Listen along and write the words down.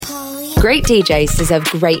Great DJs deserve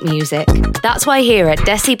great music. That's why here at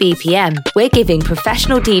Desi BPM, we're giving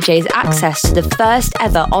professional DJs access to the first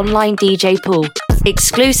ever online DJ pool,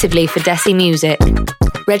 exclusively for Desi Music.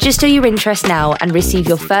 Register your interest now and receive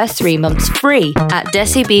your first 3 months free at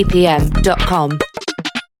desibpm.com.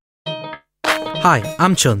 Hi,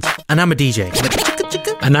 I'm Chunt, and I'm a DJ.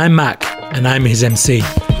 And I'm Mac, and I'm his MC.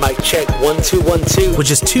 Mic check, 1 2 1 2. We're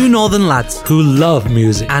just two northern lads Who love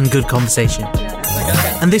music. and good conversation.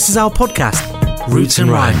 And this is our podcast, Roots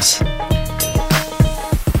and Rhymes.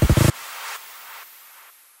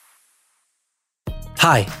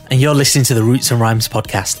 Hi, and you're listening to the Roots and Rhymes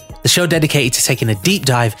podcast, the show dedicated to taking a deep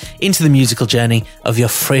dive into the musical journey of your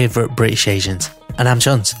favourite British Asians. And I'm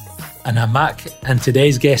Chunt. And I'm Mac, and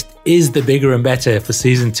today's guest is the bigger and better for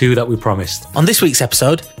season 2 that we promised. On this week's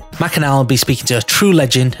episode, Mac and I will be speaking to a true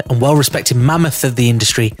legend and well-respected mammoth of the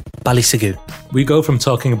industry, Bally Sagoo. We go from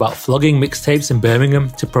talking about flogging mixtapes in Birmingham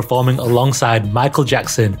to performing alongside Michael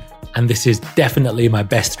Jackson, and this is definitely my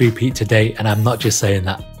best repeat to date, and I'm not just saying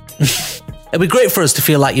that. It'll be great for us to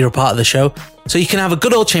feel like you're a part of the show, so you can have a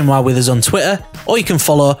good old chinwag with us on Twitter, or you can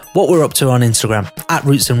follow what we're up to on Instagram, at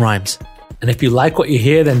Roots and Rhymes. And if you like what you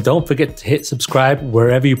hear, then don't forget to hit subscribe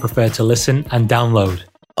wherever you prefer to listen and download.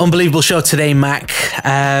 Unbelievable show today, Mac.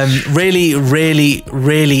 Really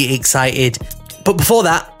excited. But before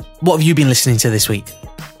that, what have you been listening to this week?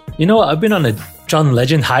 You know what? I've been on a John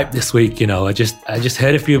Legend hype this week. You know, I just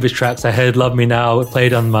heard a few of his tracks. I heard "Love Me Now." It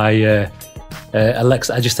played on my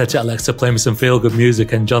Alexa. I just said to Alexa, "Play me some feel good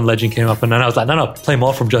music," and John Legend came up, and then I was like, "No, play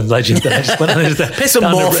more from John Legend." And I just went on Play some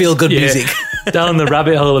more feel good music. Down the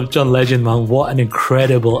rabbit hole of John Legend, man. What an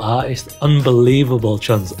incredible artist! Unbelievable,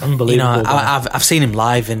 Chuns. Unbelievable. You know, I've seen him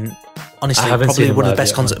live, and honestly, probably one of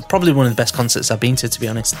the best concerts I've been to be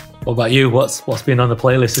honest. What about you? What's been on the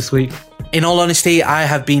playlist this week? In all honesty, I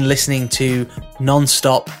have been listening to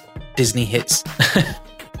non-stop Disney hits.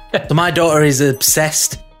 So my daughter is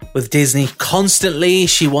obsessed with Disney. Constantly,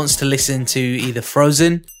 she wants to listen to either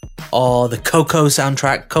Frozen or the Coco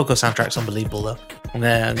soundtrack. Coco soundtrack's unbelievable, though. I'm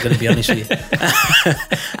going to be honest with you.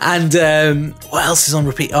 And what else is on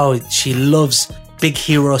repeat? Oh, she loves Big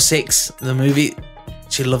Hero 6, the movie.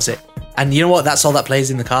 She loves it. And you know what? That's all that plays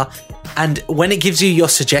in the car. And when it gives you your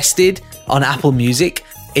suggested on Apple Music,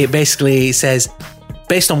 it basically says,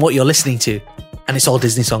 based on what you're listening to. And it's all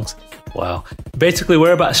Disney songs. Wow. Basically,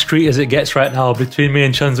 we're about as street as it gets right now. Between me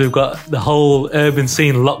and Chuns, we've got the whole urban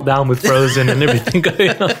scene locked down with Frozen and everything going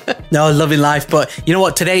on. No, loving life. But you know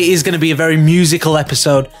what? Today is going to be a very musical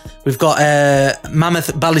episode. We've got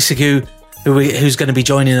Mammoth Bally Sagoo, who's going to be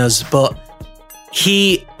joining us. But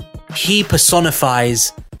he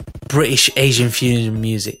personifies British Asian fusion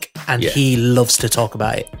music, and he loves to talk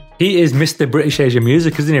about it. He is Mr. British Asian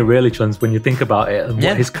music, isn't he, really, Chuns, when you think about it, and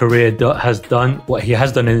what his career has done, what he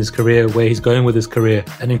has done in his career, where he's going with his career.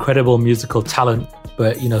 An incredible musical talent,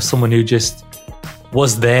 but, you know, someone who just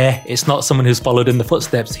was there. It's not someone who's followed in the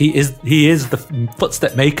footsteps. He is the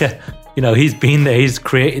footstep maker. You know, he's been there. He's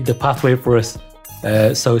created the pathway for us.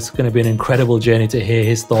 So it's going to be an incredible journey to hear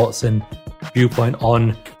his thoughts and viewpoint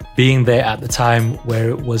on being there at the time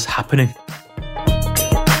where it was happening.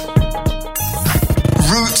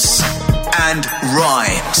 Roots and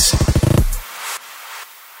Rhymes.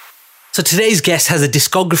 So today's guest has a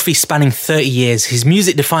discography spanning 30 years. His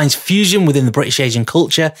music defines fusion within the British Asian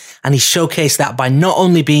culture, and he showcased that by not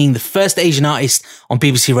only being the first Asian artist on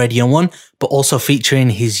BBC Radio 1, but also featuring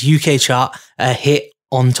his UK chart hit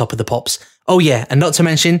On Top of the Pops. Oh yeah, and not to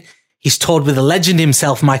mention, he's toured with the legend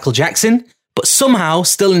himself, Michael Jackson, but somehow,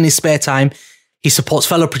 still in his spare time, he supports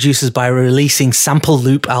fellow producers by releasing sample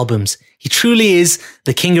loop albums. He truly is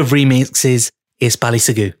the king of remixes. It's Bally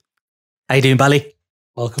Sagoo. How you doing, Bally?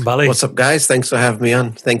 Welcome, Bally. What's up, guys? Thanks for having me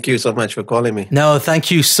on. Thank you so much for calling me. No,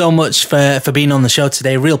 thank you so much for being on the show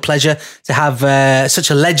today. Real pleasure to have such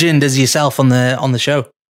a legend as yourself on the show.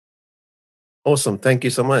 Awesome. Thank you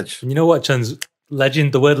so much. You know what, Chuns?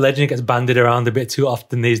 Legend, the word legend gets bandied around a bit too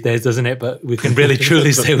often these days, doesn't it? But we can really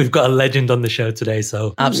truly say we've got a legend on the show today.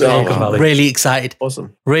 So absolutely, welcome, really excited.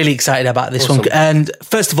 Awesome. Really excited about this one. And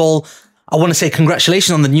first of all, I want to say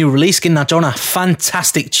congratulations on the new release, Skin Na Jonah.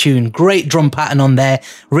 Fantastic tune, great drum pattern on there.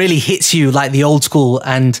 Really hits you like the old school,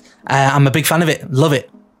 and I'm a big fan of it. Love it.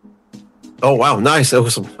 Oh wow, nice,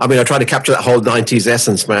 awesome. I mean, I try to capture that whole 90s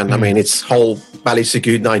essence, man. I mean, it's whole Bally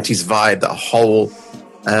Sagoo 90s vibe, that whole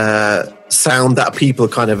sound that people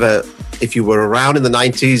kind of, if you were around in the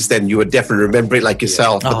 90s, then you would definitely remember it like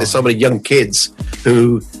yourself. But there's so many young kids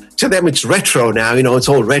who, to them, it's retro now. You know, it's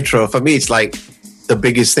all retro. For me, it's like the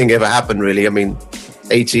biggest thing ever happened, really. I mean,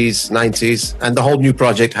 80s, 90s, and the whole new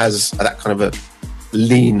project has that kind of a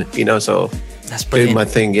lean, you know, so that's brilliant. doing my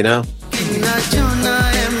thing, you know.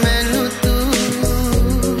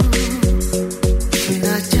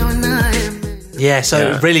 Yeah,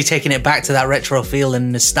 so really taking it back to that retro feel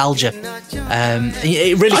and nostalgia.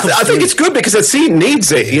 It really comes I think it's good because the scene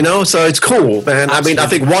needs it, you know, so it's cool, man. Absolutely. I mean, I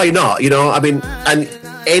think why not, you know? I mean, and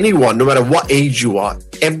anyone, no matter what age you are,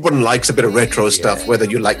 everyone likes a bit of retro stuff, whether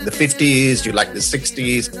you like the 50s, you like the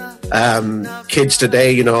 60s. Kids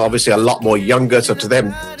today, you know, obviously a lot more younger, so to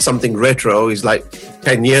them, something retro is like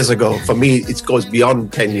 10 years ago. For me, it goes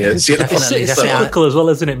beyond 10 years. You know? It's cyclical as well,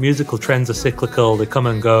 isn't it? Musical trends are cyclical, they come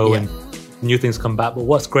and go, and new things come back. But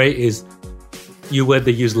what's great is where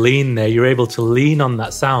they use lean there, you're able to lean on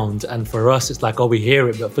that sound, and for us it's like, oh, we hear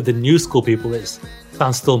it, but for the new school people it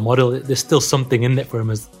sounds still model. There's still something in it for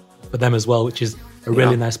them as well, which is a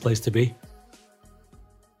really nice place to be.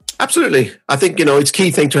 Absolutely. I think, you know, it's key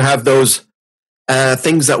thing to have those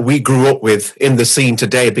things that we grew up with in the scene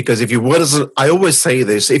today, because if you wasn't, I always say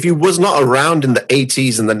this, if you was not around in the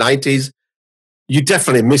 80s and the 90s, you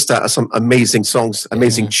definitely missed out on some amazing songs,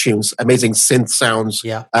 amazing tunes, amazing synth sounds.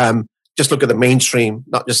 Yeah. Just look at the mainstream,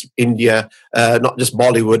 not just India, not just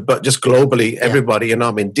Bollywood, but just globally, everybody, you know,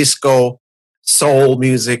 I mean, disco, soul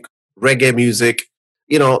music, reggae music,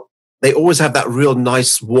 you know, they always have that real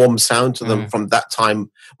nice, warm sound to them from that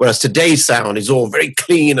time. Whereas today's sound is all very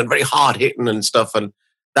clean and very hard hitting and stuff. And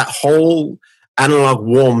that whole analog,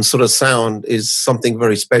 warm sort of sound is something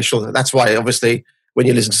very special. And that's why, obviously, when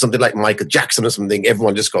you listen to something like Michael Jackson or something,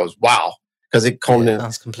 everyone just goes, wow. Because it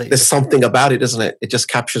there's something about it, isn't it? It just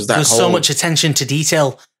captures that. There's so much attention to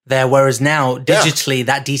detail there, whereas now digitally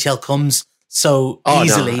that detail comes so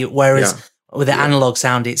easily. Whereas with the analog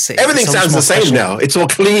sound, everything sounds the same now. It's all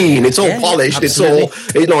clean, it's all polished, it's all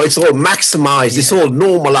it's all maximized, it's all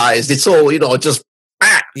normalized, it's all just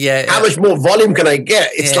how much more volume can I get?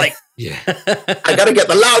 It's like I got to get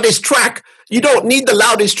the loudest track. You don't need the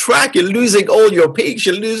loudest track. You're losing all your peaks.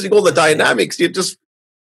 You're losing all the dynamics. You're just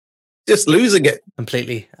losing it.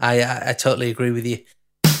 Completely. I totally agree with you.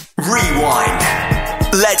 Rewind.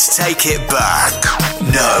 Let's take it back.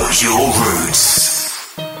 Know your roots.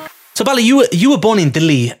 So, Bally, you were born in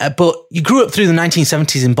Delhi, but you grew up through the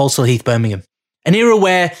 1970s in Balsall Heath, Birmingham, an era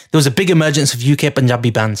where there was a big emergence of UK Punjabi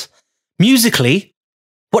bands. Musically,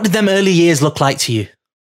 what did them early years look like to you?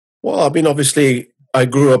 Well, I mean, obviously, I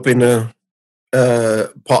grew up in a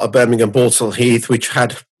part of Birmingham, Balsall Heath, which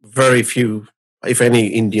had very few, if any,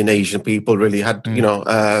 Indian Asian people really had,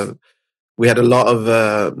 we had a lot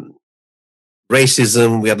of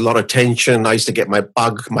racism. We had a lot of tension. I used to get my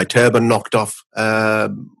turban knocked off. I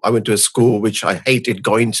went to a school which I hated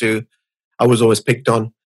going to. I was always picked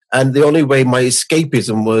on. And the only way my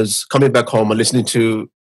escapism was coming back home and listening to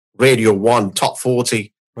Radio 1, Top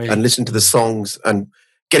 40, and listening to the songs and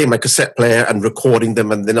getting my cassette player and recording them.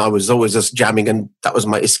 And then I was always just jamming, and that was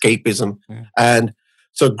my escapism. And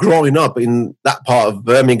so growing up in that part of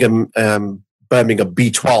Birmingham, Birmingham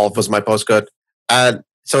B12 was my postcode. And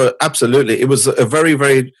so absolutely, it was a very,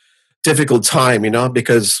 very difficult time,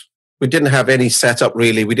 because we didn't have any setup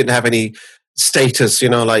really. We didn't have any status,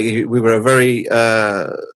 like we were a very,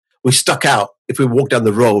 we stuck out if we walked down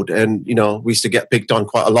the road, and, we used to get picked on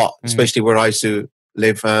quite a lot, especially where I used to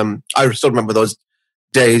live. I still remember those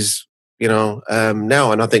days, now,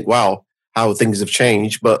 and I think, wow, how things have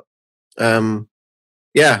changed. But I mean,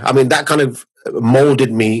 that kind of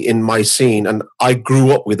molded me in my scene, and I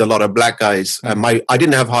grew up with a lot of black guys. I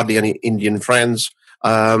didn't have hardly any Indian friends.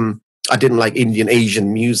 I didn't like Indian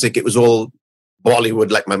Asian music. It was all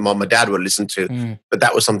Bollywood, like my mom and dad would listen to. But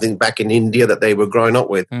that was something back in India that they were growing up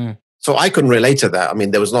with. So I couldn't relate to that. I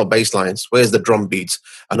mean, there was no bass lines. Where's the drum beats?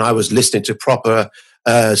 And I was listening to proper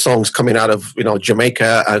songs coming out of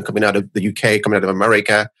Jamaica and coming out of the UK, coming out of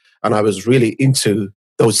America, and I was really into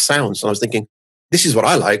those sounds. And I was thinking, this is what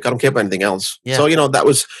I like. I don't care about anything else. Yeah. So, that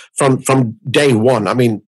was from day one. I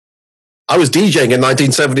mean, I was DJing in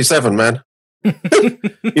 1977, man.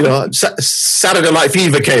 Saturday Night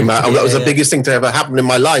Fever came out. And that was the biggest thing to ever happen in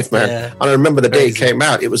my life, man. Yeah. And I remember the day it came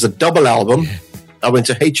out. It was a double album. Yeah. I went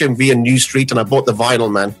to HMV in New Street and I bought the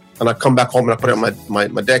vinyl, man. And I come back home and I put it on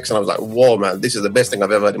my decks and I was like, whoa, man, this is the best thing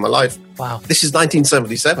I've ever heard in my life. Wow. This is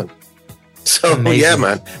 1977. So, yeah,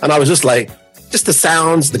 man. And I was just like, just the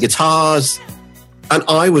sounds, the guitars. And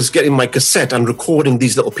I was getting my cassette and recording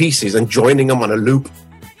these little pieces and joining them on a loop.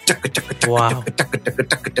 Wow.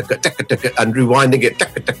 And rewinding it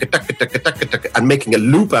and making a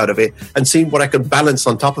loop out of it and seeing what I could balance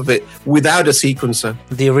on top of it without a sequencer.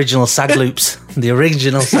 The original sag loops. The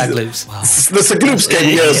original sag loops. Wow. The sag loops came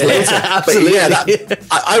years later. Absolutely. But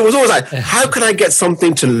I was always like, how can I get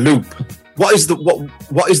something to loop? What is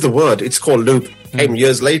the word? It's called loop. came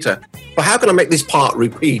years later. But how can I make this part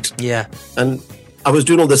repeat? Yeah. And I was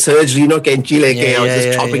doing all the surgery, getting chile, I was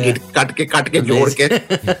just chopping it, cutting it, jod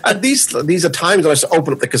ke. And these are times when I used to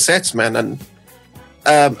open up the cassettes, man, and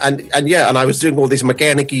I was doing all this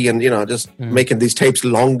mechanic-y and, just making these tapes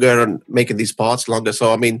longer and making these parts longer.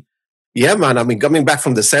 So, I mean, yeah, man, I mean, coming back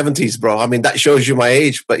from the 70s, bro, I mean, that shows you my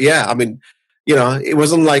age. But yeah, I mean, it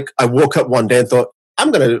wasn't like I woke up one day and thought,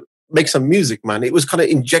 I'm going to make some music, man. It was kind of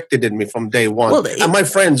injected in me from day one. Well, and my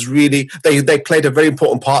friends really, they played a very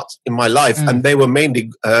important part in my life, and they were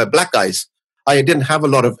mainly black guys. I didn't have a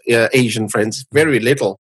lot of Asian friends, very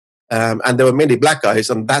little. And they were mainly black guys,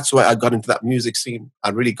 and that's why I got into that music scene.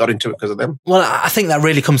 I really got into it because of them. Well, I think that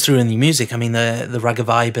really comes through in the music. I mean, the reggae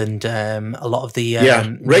vibe and a lot of the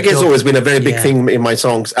reggae has always been a very big thing in my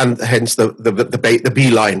songs, and hence the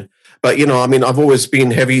B line. But I mean, I've always been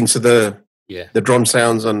heavy into the drum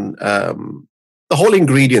sounds and the whole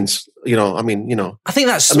ingredients. I mean, I think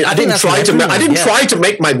that's. I mean, I didn't try to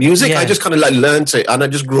make my music. I just kind of learned it, and I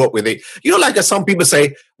just grew up with it. Like some people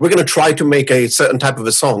say, we're going to try to make a certain type of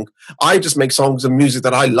a song. I just make songs and music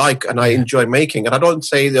that I like and I enjoy making, and I don't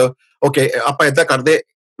say okay,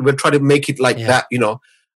 we'll try to make it like that.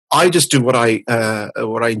 I just do what I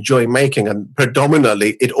enjoy making, and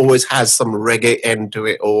predominantly it always has some reggae end to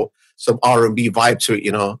it or some R&B vibe to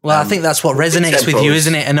it, Well, I think that's what resonates with you,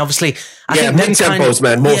 isn't it? And obviously, I think them tempos,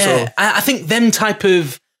 man, more so. I think them type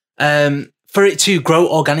of, for it to grow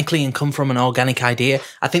organically and come from an organic idea,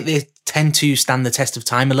 I think they tend to stand the test of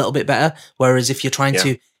time a little bit better. Whereas if you're trying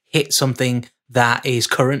to hit something that is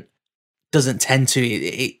current, doesn't tend to.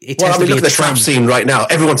 It tends to be look at the trap scene right now.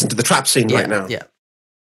 Everyone's into the trap scene right now. Yeah,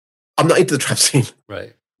 I'm not into the trap scene.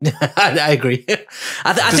 Right. I agree.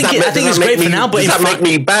 I think it's great for now, but does that make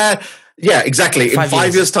me bad? Yeah, exactly. In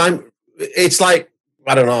 5 years' time, it's like,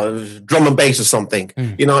 I don't know, drum and bass or something.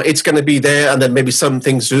 It's going to be there, and then maybe some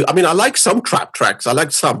things do. I mean, I like some trap tracks. I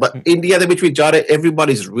like some, but in the other which we got it,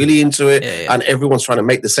 everybody's really into it, and everyone's trying to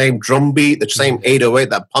make the same drum beat, the same 808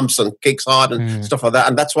 that pumps and kicks hard and stuff like that.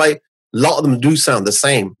 And that's why a lot of them do sound the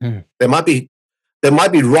same. They might be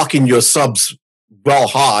rocking your subs well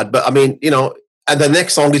hard, but I mean, and the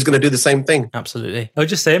next song is going to do the same thing. Absolutely. I was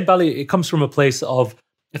just saying, Bally, it comes from a place of,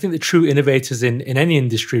 I think the true innovators in any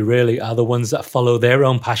industry really are the ones that follow their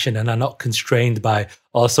own passion and are not constrained by,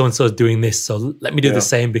 so-and-so is doing this, so let me do the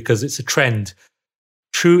same because it's a trend.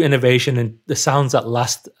 True innovation and the sounds that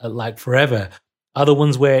last like forever are the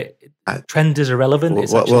ones where trend is irrelevant.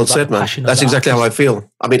 It's well said, man. That's exactly how I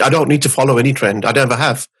feel. I mean, I don't need to follow any trend. I never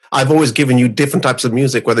have. I've always given you different types of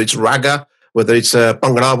music, whether it's raga, whether it's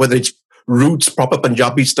bhangra, whether it's roots, proper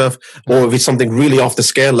Punjabi stuff, or if it's something really off the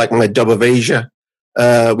scale, like my Dub of Asia,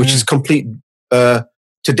 which is complete.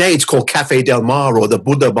 Today it's called Cafe Del Mar or the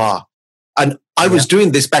Buddha Bar. And I was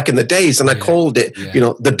doing this back in the days, and I called it,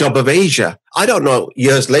 the Dub of Asia. I don't know,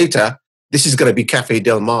 years later, this is going to be Cafe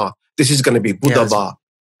Del Mar. This is going to be Buddha Bar.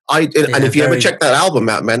 And if you ever check that album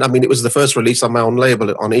out, man, I mean, it was the first release on my own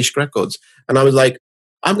label on Ishq Records. And I was like,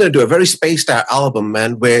 I'm going to do a very spaced out album,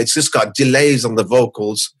 man, where it's just got delays on the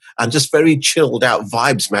vocals and just very chilled out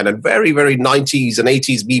vibes, man, and very, very 90s and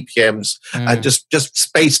 80s BPMs and just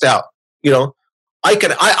spaced out, I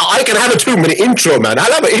can have a 2-minute intro, man.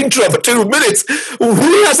 I'll have an intro for 2 minutes. Who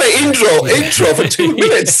has an intro for 2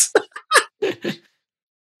 minutes?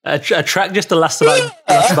 A track just to last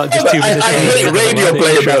about just 2 minutes. I hate radio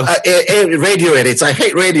play, radio edits. I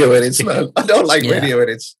hate radio edits, man. I don't like radio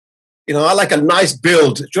edits. I like a nice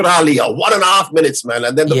build. Jurali, 1.5 minutes, man,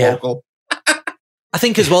 and then the vocal. I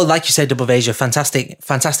think as well, like you said, Dub of Asia,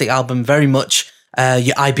 fantastic album. Very much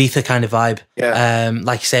your Ibiza kind of vibe. Yeah.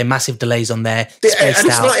 Like you say, massive delays on there. And it's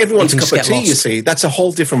not everyone's cup of tea, you see. That's a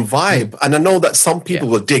whole different vibe. And I know that some people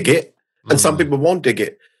will dig it and some people won't dig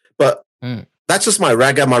it. But that's just my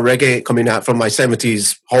reggae coming out from my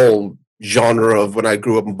 70s whole genre of when I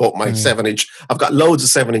grew up and bought my 7-inch. I've got loads of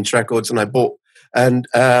 7-inch records and I bought. And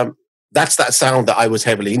that's that sound that I was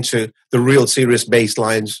heavily into. The real serious bass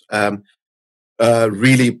lines.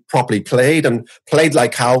 Really properly played and played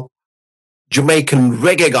like how Jamaican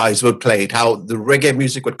reggae guys would play it, how the reggae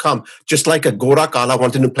music would come. Just like a Gora Kala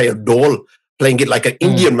wanted to play a dole, playing it like an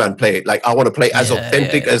Indian man played it. Like I want to play as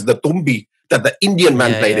authentic as the tumbi that the Indian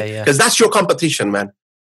man played it. Because that's your competition, man.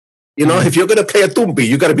 If you're going to play a tumbi,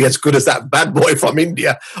 you got to be as good as that bad boy from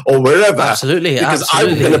India or wherever. Absolutely. Because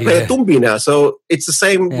I'm going to play a tumbi now. So it's the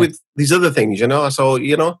same with these other things, So,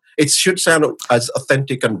 it should sound as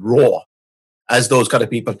authentic and raw as those kind of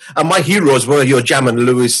people. And my heroes were your Jam and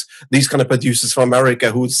Lewis, these kind of producers from America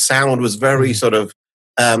whose sound was very sort of,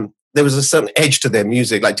 there was a certain edge to their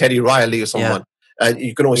music, like Teddy Riley or someone. And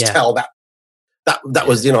you can always tell that that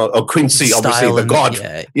was, you know, or Quincy, Style obviously the god,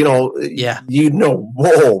 you know,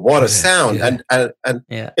 whoa, what a sound. And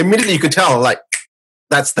immediately you could tell, like,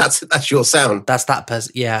 that's your sound. That's that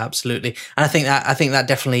person. Yeah, absolutely. And I think that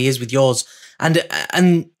definitely is with yours.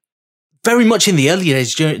 And very much in the early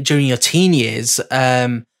days, during your teen years,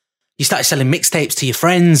 you started selling mixtapes to your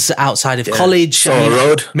friends outside of college.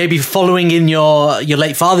 Road. Maybe following in your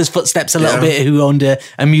late father's footsteps a little bit, who owned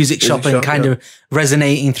a music shop and kind of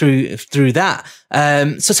resonating through that.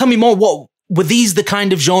 So tell me more, what were these the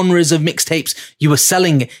kind of genres of mixtapes you were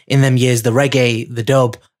selling in them years? The reggae, the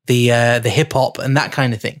dub, the hip hop, and that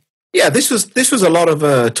kind of thing? Yeah, this was a lot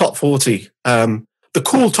of top 40, the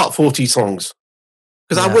cool top 40 songs.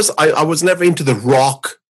 Because I was never into the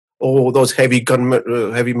rock or those heavy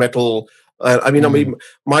metal. I mean,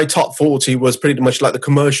 my top 40 was pretty much like the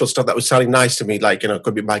commercial stuff that was sounding nice to me. Like, you know, it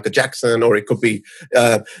could be Michael Jackson, or it could be,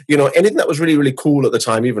 you know, anything that was really, really cool at the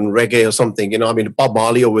time, even reggae or something. You know, I mean, Bob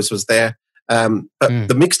Marley always was there. But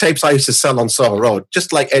the mixtapes I used to sell on Soho Road,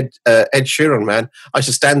 just like Ed Sheeran, man, I used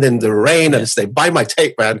to stand in the rain and say, buy my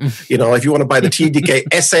tape, man. You know, if you want to buy the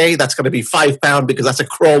TDK SA, that's going to be £5 because that's a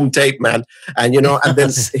chrome tape, man. And, you know, and then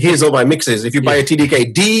here's all my mixes. If you buy a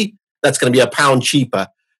TDK D, that's going to be £1 cheaper.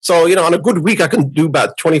 So, you know, on a good week, I can do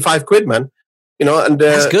about 25 quid, man. You know, and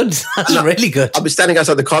that's good. That's really good. I'll be standing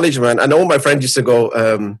outside the college, man, and all my friends used to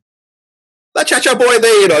go, that Chacha boy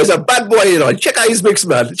there, you know, he's a bad boy, you know. Check out his mix,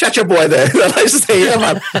 man. Chacha boy there. And I used to say, yeah,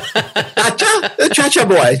 man. Chacha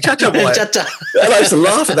boy. And I used to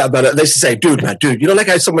laugh at that, man. And they used to say, dude, you know, like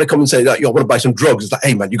how somebody come and say, like, yo, I want to buy some drugs. It's like,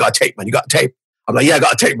 hey, man, you got a tape, man. You got a tape. I'm like, yeah, I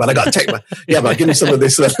got a tape, man. Yeah, man, give me some of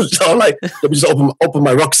this. So I'm like, let me just open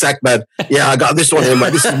my rucksack, man. Yeah, I got this one here,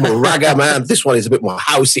 man. This is more ragga, man. This one is a bit more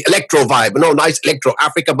housey, electro vibe. No, nice electro,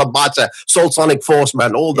 Africa Bambaataa, Soul Sonic Force,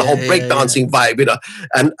 man. All the whole breakdancing vibe, you know.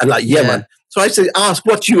 And like, man. So I used to ask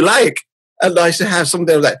what you like. And I used to have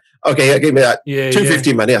something like, okay, yeah, give me that.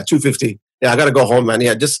 250, man. Yeah, 250. Yeah, I got to go home, man.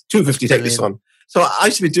 Yeah, just 250, take this one. So I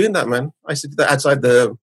used to be doing that, man. I used to do that outside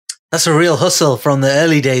the... That's a real hustle from the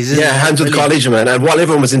early days, isn't it? Yeah, Hanswood College, man. And while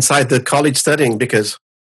everyone was inside the college studying, because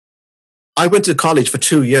I went to college for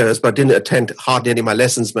 2 years, but didn't attend hardly any of my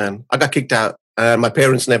lessons, man. I got kicked out. My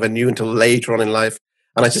parents never knew until later on in life.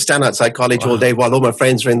 And I just stand outside college all day while all my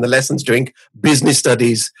friends are in the lessons doing business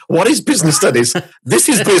studies. What is business studies? This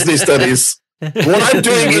is business studies. What I'm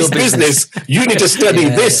doing is business. You need to study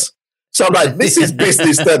this. So I'm like, this is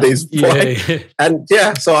business studies. And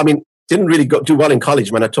so I mean, didn't really do well in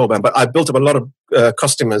college, man, at all, man. But I built up a lot of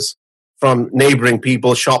customers from neighboring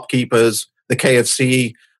people, shopkeepers, the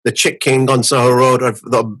KFC, the Chick King on Soho Road.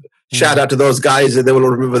 Shout out to those guys. They will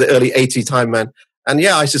remember the early 80s time, man. And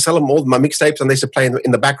yeah, I used to sell them all my mixtapes, and they used to play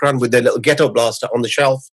in the background with their little ghetto blaster on the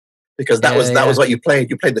shelf, because that was what you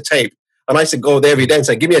played. You played the tape. And I used to go there every day and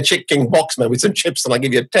say, give me a Chick King box, man, with some chips, and I'll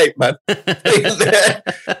give you a tape, man.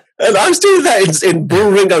 And I was doing that in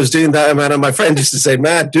Bullring. I was doing that, man. And my friend used to say,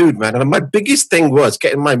 man, dude, man. And my biggest thing was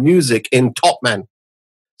getting my music in top, man.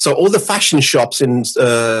 So all the fashion shops in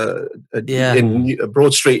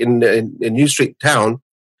Broad Street, in New Street Town,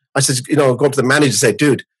 I said, you know, go up to the manager and say,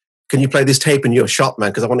 dude, can you play this tape in your shop,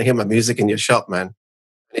 man? Because I want to hear my music in your shop, man. And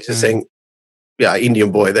he's just saying, yeah,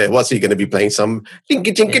 Indian boy there. What's he going to be playing? Some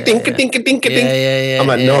dinka, dinka, dinka, dinka, dinka, dinka. I'm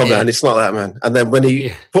like, no, man, it's not that, man. And then when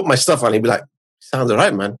he put my stuff on, he'd be like, sounds all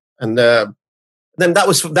right, man. And then that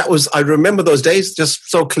was, I remember those days just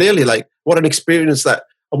so clearly, like what an experience that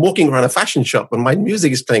I'm walking around a fashion shop and my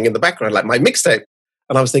music is playing in the background, like my mixtape.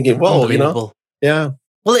 And I was thinking, whoa, you know? Yeah.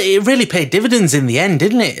 Well, it really paid dividends in the end,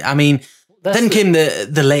 didn't it? I mean, then came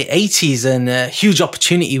the late 80s and a huge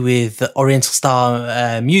opportunity with Oriental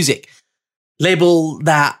Star Music, label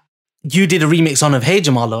that you did a remix on of Hey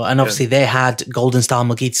Jamalo, and obviously they had Golden Star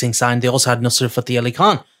Maljeet Singh signed. They also had Nusrat Fateh Ali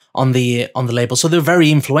Khan on the label, so they're very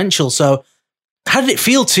influential. So how did it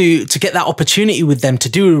feel to get that opportunity with them to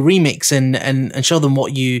do a remix and show them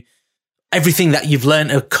everything that you've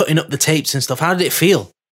learned of cutting up the tapes and stuff? How did it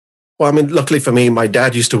feel? Well, I mean, luckily for me, my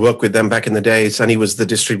dad used to work with them back in the days, and he was the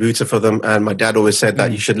distributor for them. And my dad always said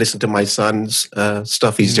that you should listen to my son's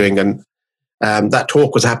stuff he's doing. And that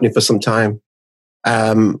talk was happening for some time.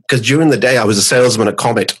 Because during the day, I was a salesman at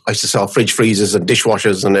Comet. I used to sell fridge freezers and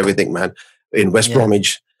dishwashers and everything, man, in West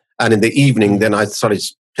Bromwich. And in the evening, then I started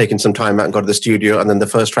taking some time out and got to the studio. And then the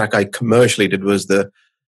first track I commercially did was the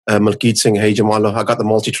Maljeet Singh Hey Jamalo. I got the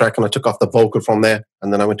multi-track and I took off the vocal from there.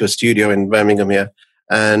 And then I went to a studio in Birmingham here.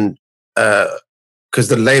 And because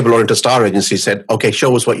the label Oriental Star Agency said, okay,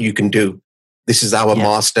 show us what you can do. This is our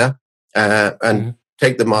master. And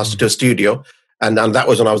take the master to a studio. And that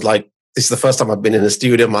was when I was like, this is the first time I've been in a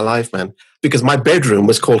studio in my life, man. Because my bedroom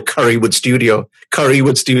was called Currywood Studio.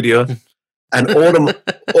 and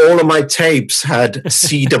all of my tapes had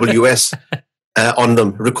CWS on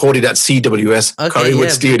them, recorded at CWS Currywood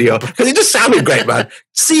Studio, because it just sounded great, man.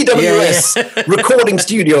 CWS Recording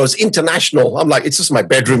Studios International. I'm like, it's just my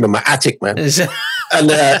bedroom and my attic, man. And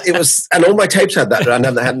it was, and all my tapes had that.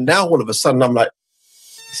 And now all of a sudden, I'm like,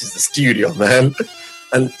 this is the studio, man.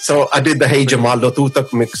 And so I did the Hey Jamal Do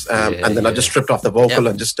Tutak mix, and then I just stripped off the vocal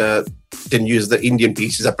and just didn't use the Indian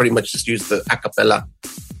pieces. I pretty much just used the a cappella,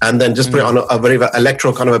 and then just put it on a very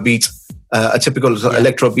electro kind of a beat, a typical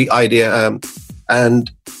electro beat idea.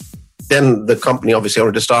 And then the company, obviously,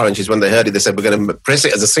 Honor to Star Ranges, when they heard it, they said, we're going to press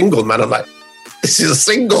it as a single, man. I'm like, this is a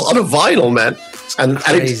single on a vinyl, man. And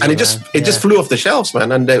it just flew off the shelves,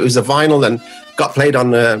 man. And it was a vinyl and got played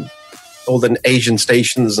on all the Asian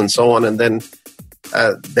stations and so on. And then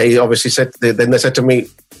they obviously said, they said to me,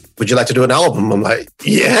 would you like to do an album? I'm like,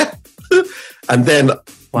 yeah. And then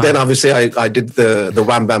obviously I did the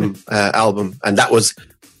Wham Bam album, and that was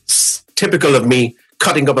typical of me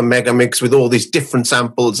cutting up a mega mix with all these different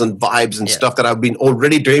samples and vibes and stuff that I've been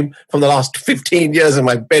already doing from the last 15 years in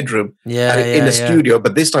my bedroom in the studio.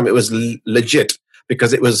 But this time it was legit,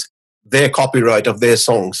 because it was their copyright of their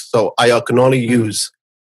songs. So I can only use,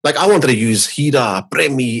 like, I wanted to use Hida,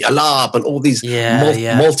 Premi, Alap, and all these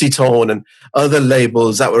multi-tone and other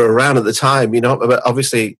labels that were around at the time, you know. But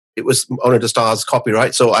obviously it was Honor to Star's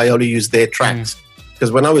copyright, so I only used their tracks.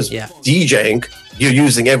 Because when I was DJing, you're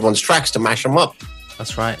using everyone's tracks to mash them up.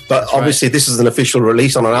 That's right. But obviously this is an official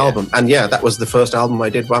release on an album. And that was the first album I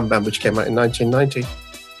did, Wham Bam, which came out in 1990.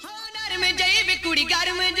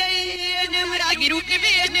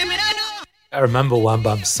 I remember Wham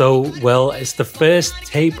Bam so well. It's the first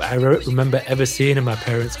tape I remember ever seeing in my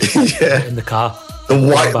parents' in the car. The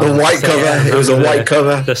white cover. It was a white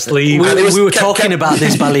cover. The sleeve. We were talking about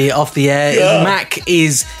this, Bali, off the air. Yeah. Mac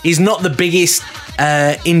he's not the biggest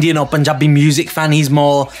Indian or Punjabi music fan. He's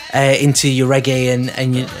more into your reggae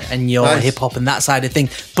and your hip hop and that side of thing.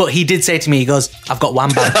 But he did say to me, he goes, "I've got Wham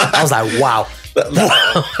Bam." I was like, wow.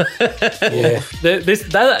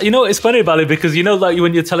 It's funny, Bali, because like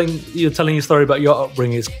when you're telling your story about your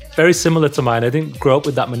upbringing, it's very similar to mine. I didn't grow up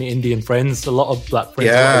with that many Indian friends, a lot of black friends,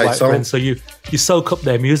 a lot of white friends. So you soak up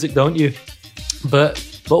their music, don't you? But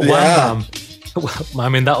Wham Bam, I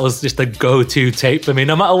mean, that was just a go-to tape for me.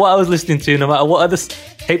 No matter what I was listening to, no matter what other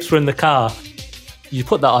tapes were in the car, you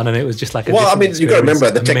put that on and it was just like a different experience. You got to remember,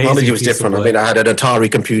 the technology was different. I mean, I had an Atari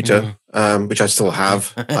computer, which I still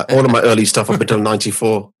have. All of my early stuff up until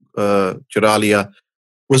 94, Juralia,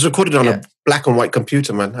 was recorded on a black and white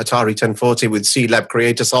computer, man. Atari 1040 with C-Lab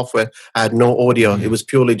Creator software. I had no audio. It was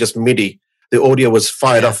purely just MIDI. The audio was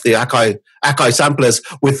fired off the Akai samplers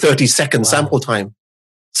with 30-second sample time.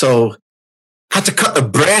 So had to cut the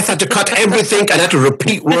breath, had to cut everything, and had to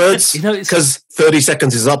repeat words because 30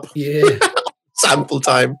 seconds is up. Yeah. Sample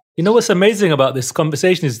time. You know what's amazing about this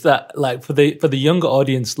conversation is that, like, for the younger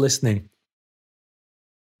audience listening,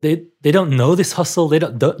 they don't know this hustle. They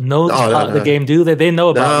don't know this part of the game, do they? They know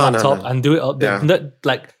about laptop and do it.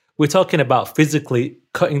 Like, we're talking about physically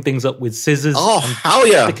cutting things up with scissors. Oh, hell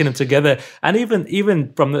yeah! Sticking them together, and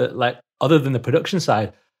even from the other than the production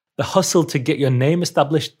side, the hustle to get your name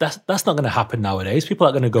established. That's not going to happen nowadays. People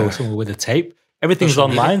aren't going to go somewhere with a tape. Everything's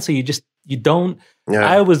online, so you don't. Yeah.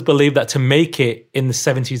 I always believe that to make it in the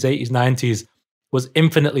 70s, 80s, 90s was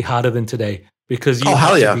infinitely harder than today, because you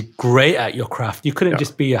had to be great at your craft. You couldn't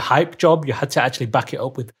just be a hype job. You had to actually back it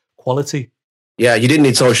up with quality. Yeah, you didn't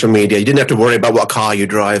need social media. You didn't have to worry about what car you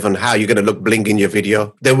drive and how you're going to look bling in your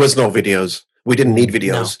video. There was no videos. We didn't need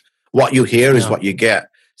videos. No. What you hear is what you get.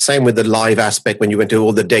 Same with the live aspect when you went to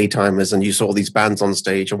all the daytimers and you saw these bands on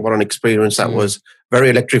stage, and what an experience that was. Very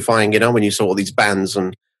electrifying, when you saw all these bands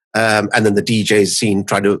and then the DJs scene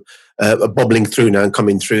trying to bubbling through now and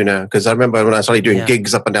coming through now. Because I remember when I started doing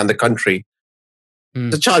gigs up and down the country,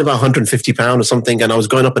 the charge about £150 or something, and I was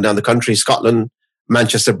going up and down the country, Scotland,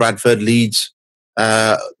 Manchester, Bradford, Leeds,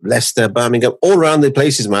 Leicester, Birmingham, all around the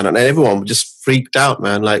places, man. And everyone just freaked out,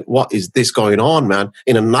 man. Like, what is this going on, man?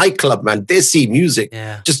 In a nightclub, man, Desi music,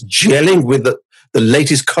 just gelling with the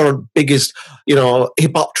latest, current, biggest,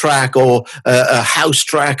 hip-hop track or a house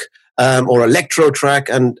track or electro track.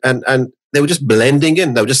 And they were just blending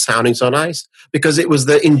in. They were just sounding so nice because it was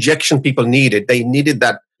the injection people needed. They needed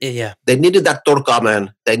that. Yeah. They needed that torka,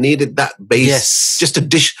 man. They needed that bass just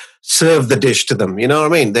to serve the dish to them. You know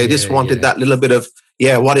what I mean? They just wanted that little bit of,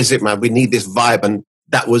 what is it, man? We need this vibe. And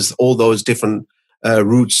that was all those different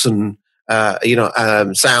roots and,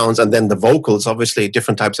 sounds. And then the vocals, obviously,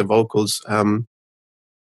 different types of vocals.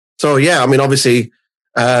 So, I mean, obviously,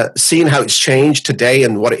 seeing how it's changed today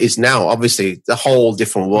and what it is now, obviously, the whole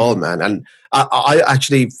different world, man. I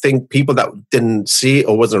actually think people that didn't see it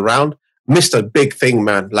or wasn't around missed a big thing,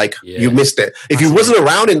 man. Like, you missed it. If you wasn't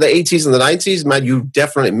around in the 80s and the 90s, man, you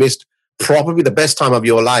definitely missed probably the best time of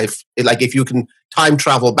your life. Like, if you can time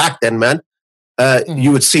travel back then, man,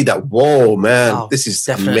 you would see that, whoa, man, this is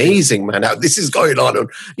amazing, man. Now, this is going on.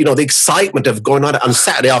 You know, the excitement of going on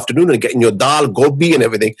Saturday afternoon and getting your dal, gobi and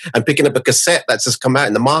everything and picking up a cassette that's just come out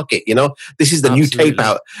in the market, you know. This is the new tape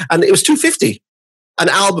out. And it was $250. An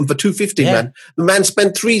album for $250, man. The man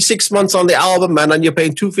spent 3-6 months on the album, man, and you're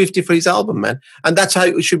paying $250 for his album, man. And that's how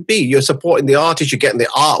it should be. You're supporting the artist, you're getting the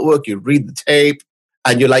artwork, you read the tape,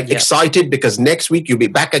 and you're like excited because next week you'll be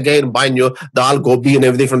back again buying your dal gobi and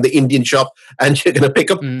everything from the Indian shop, and you're going to pick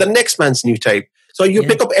up the next man's new tape. So you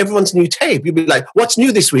pick up everyone's new tape. You'll be like, what's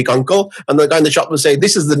new this week, uncle? And the guy in the shop will say,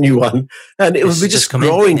 this is the new one. And it was just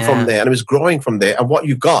growing from there. And it was growing from there. And what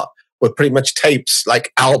you got were pretty much tapes,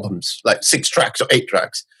 like albums, like 6 tracks or 8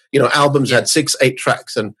 tracks. You know, albums had 6-8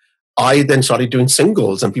 tracks. And I then started doing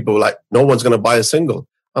singles, and people were like, no one's going to buy a single.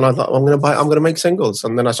 And I thought, I'm going to make singles.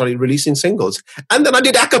 And then I started releasing singles. And then I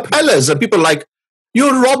did acapellas, and people were like,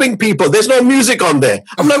 you're robbing people. There's no music on there.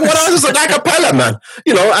 I'm like, what else is an acapella, man?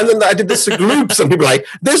 You know, and then I did this loops, and people were like,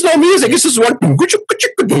 there's no music. It's just one.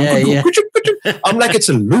 I'm like, it's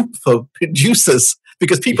a loop for producers.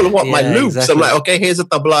 Because people want my loops. Exactly. I'm like, okay, here's a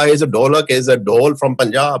tabla, here's a dholak, here's a dhol from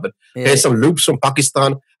Punjab, and here's some loops from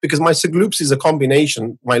Pakistan. Because my loops is a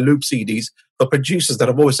combination, my loop CDs, for producers that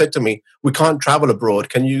have always said to me, we can't travel abroad.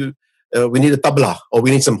 Can you, we need a tabla, or we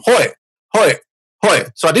need some hoy, hoy, hoy.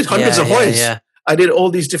 So I did hundreds of hoys. I did all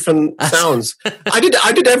these different sounds. I did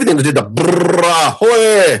everything. I did the brrrah,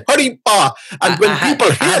 hoy, haripa. And when people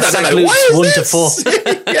hear that, they're like, what is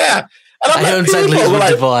this? Yeah. And I'm like, people were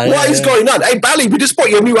like, what is going on? Hey, Bally, we just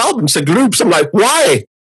bought your new album, Loops. I'm like, why?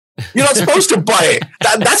 You're not supposed to buy it.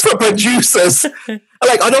 That's for producers. I'm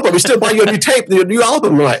like, I know, but we still buy your new tape, your new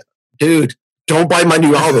album. I'm like, dude, don't buy my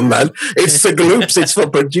new album, man. It's Loops. It's for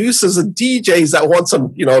producers and DJs that want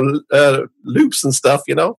some, you know, loops and stuff,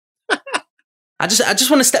 you know? I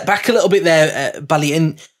just want to step back a little bit there, Bally,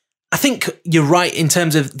 and I think you're right in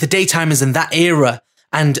terms of the Daytimers and that era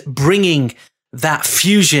and bringing that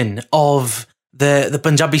fusion of the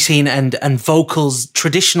Punjabi scene and vocals,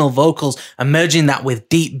 traditional vocals, and merging that with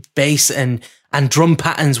deep bass and drum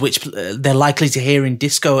patterns, which they're likely to hear in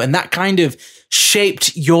disco. And that kind of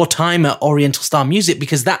shaped your time at Oriental Star Music,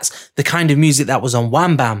 because that's the kind of music that was on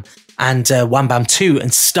Wham Bam and Wham Bam 2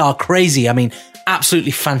 and Star Crazy. I mean,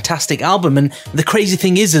 absolutely fantastic album. And the crazy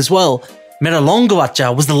thing is as well, Mera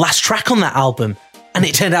Longovacha was the last track on that album, and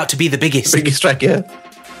it turned out to be the biggest. Biggest track, yeah.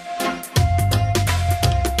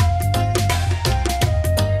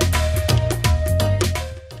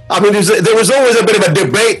 I mean, there was always a bit of a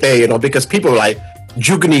debate there, you know, because people were like,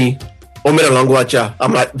 Jugni or Mera Longovacha.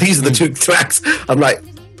 I'm like, these are the two tracks. I'm like,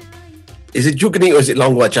 is it Jugni or is it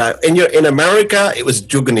Longovacha? In America, it was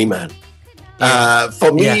Jugni, man.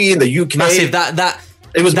 For me in the UK, massive.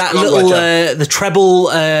 It was that little the treble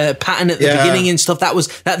pattern at the beginning and stuff. That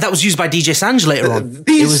was used by DJ Sanj later on.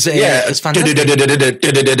 It was fantastic.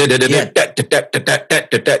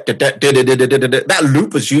 That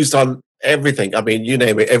loop was used on everything. I mean, you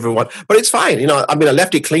name it, everyone. But it's fine. You know, I mean, I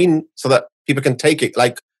left it clean so that people can take it.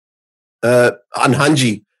 Like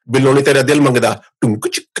Anhanji, Biloni Tera Dil Mangada.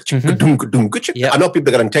 I know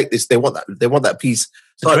people are going to take this. They want that piece.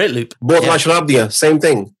 So great loop. Both Mashrabdia, same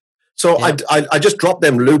thing. So I just dropped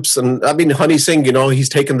them loops, and I mean, Honey Singh, you know, he's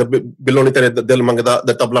taken the Biloni Tere Dil Mangada,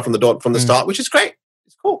 the tabla from the start, which is great.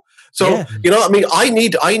 It's cool. So you know, I mean, I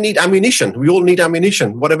need ammunition. We all need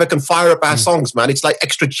ammunition. Whatever can fire up our songs, man. It's like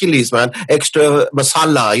extra chilies, man, extra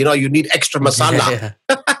masala. You know, you need extra masala.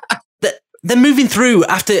 Then moving through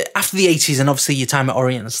after the 80s, and obviously your time at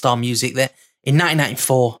Oriental Star Music, there in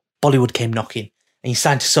 1994, Bollywood came knocking, and you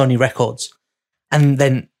signed to Sony Records, and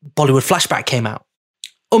then Bollywood Flashback came out.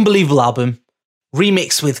 Unbelievable album,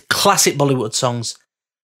 remixed with classic Bollywood songs.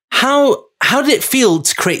 How did it feel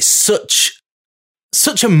to create such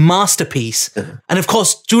a masterpiece? And of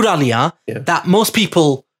course, Juralia, that most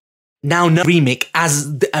people now know remake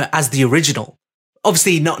as the original.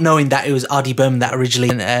 Obviously, not knowing that it was R.D. Burman that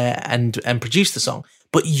originally and produced the song,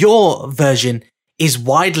 but your version is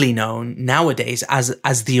widely known nowadays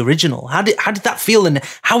as the original. How did that feel, and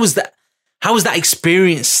how was that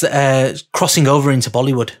experience crossing over into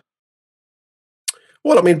Bollywood?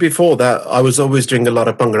 Well, I mean, before that, I was always doing a lot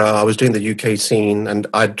of Bhangra. I was doing the UK scene, and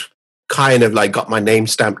I'd kind of like got my name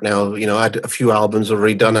stamped now. You know, I had a few albums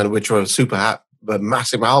already done, and which were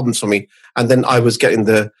massive albums for me. And then I was getting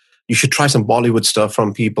the you should try some Bollywood stuff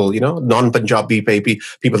from people, non-Punjabi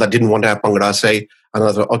people that didn't want to have Bhangra say. And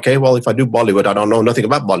I thought, okay, well, if I do Bollywood, I don't know nothing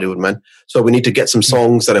about Bollywood, man. So we need to get some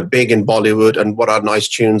songs that are big in Bollywood and what are nice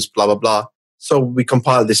tunes, blah, blah, blah. So we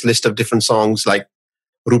compiled this list of different songs like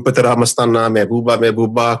Rupa Tera Mastana, Mehbooba,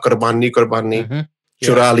 Mehbooba, Qurbani, Qurbani,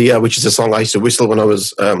 Chura Liya, which is a song I used to whistle when I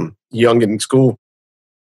was young in school.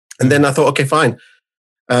 And then I thought, okay, fine.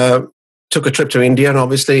 Took a trip to India and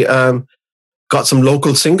obviously got some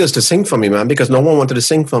local singers to sing for me, man, because no one wanted to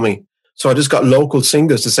sing for me. So I just got local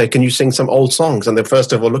singers to say, can you sing some old songs? And they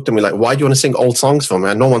first of all looked at me like, why do you want to sing old songs for me?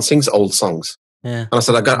 And no one sings old songs. Yeah. And I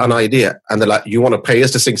said, I got an idea. And they're like, you want to pay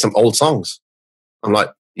us to sing some old songs? I'm like,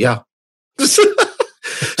 yeah. So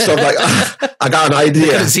I'm like, I got an idea.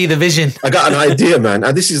 You couldn't see the vision. I got an idea, man.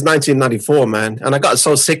 And this is 1994, man. And I got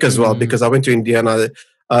so sick as well because I went to India and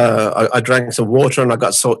I drank some water and I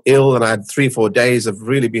got so ill and I had 3-4 days of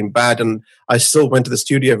really being bad. And I still went to the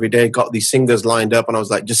studio every day, got these singers lined up. And I was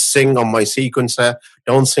like, just sing on my sequencer.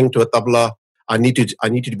 Don't sing to a tabla. I need you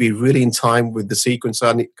to be really in time with the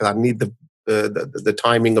sequencer because I need the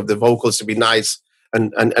timing of the vocals to be nice.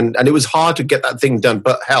 And it was hard to get that thing done.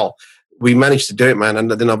 But hell, we managed to do it, man. And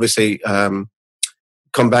then obviously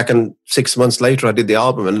come back and 6 months later, I did the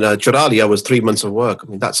album. And Chura Liya was 3 months of work. I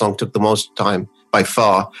mean, that song took the most time by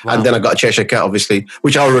far. Wow. And then I got Cheshire Cat, obviously,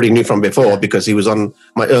 which I already knew from before because he was on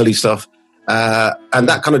my early stuff. And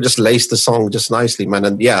that kind of just laced the song just nicely, man.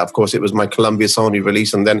 And yeah, of course, it was my Columbia Sony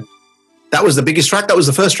release. And then that was the biggest track. That was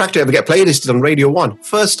the first track to ever get playlisted on Radio 1.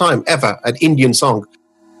 First time ever, an Indian song.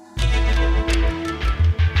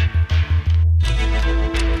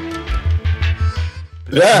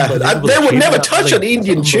 Yeah, they would never touch an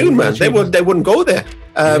Indian tune, man. They wouldn't go there.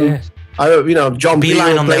 John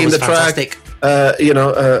Peel playing the track.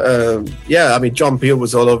 I mean, John Peel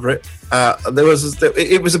was all over it.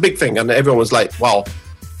 It was a big thing, and everyone was like, "Wow,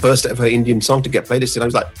 first ever Indian song to get playlisted." And I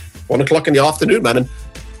was like, 1 o'clock in the afternoon, man, and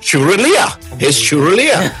Chura Liya. Here's Chura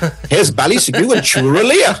Liya. Here's Bally Sagoo and Chura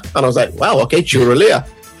Liya. And I was like, "Wow, okay, Chura Liya."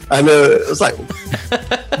 And it was like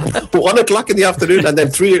 1 o'clock in the afternoon, and then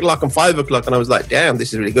 3 o'clock and 5 o'clock, and I was like, "Damn,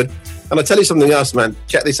 this is really good." And I'll tell you something else, man.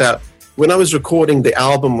 Check this out. When I was recording the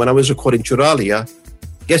album, when I was recording Chura Liya,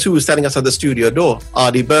 guess who was standing outside the studio door?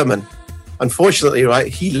 R.D. Burman. Unfortunately, right,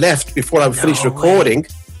 he left before I finished recording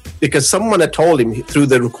because someone had told him through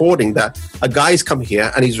the recording that a guy's come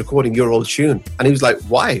here and he's recording your old tune. And he was like,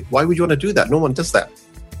 why? Why would you want to do that? No one does that.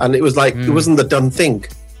 And it was like, it wasn't the done thing.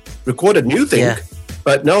 Record a new thing. Yeah.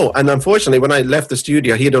 But no. And unfortunately, when I left the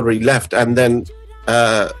studio, he had already left. And then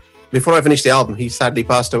before I finished the album, he sadly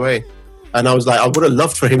passed away. And I was like, I would have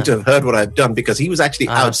loved for him to have heard what I've done because he was actually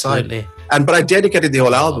outside. Absolutely. But I dedicated the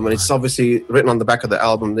whole album, and it's obviously written on the back of the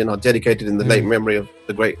album, dedicated in the late memory of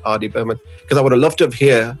the great R.D. Burman, because I would have loved to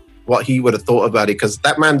hear what he would have thought about it, because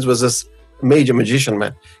that man was a major magician,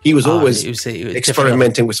 man. He was always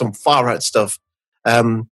experimenting with some far-out stuff.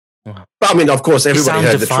 But I mean, of course, everybody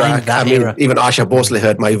heard the track. I mean, even Asha Bhosle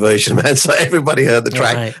heard my version, man. So everybody heard the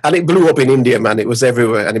track. Right. And it blew up in India, man. It was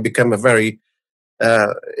everywhere, and it became a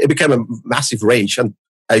massive rage. And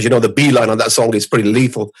as you know, the B line on that song is pretty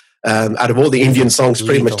lethal. Out of all the Indian songs,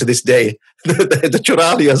 pretty much to this day, the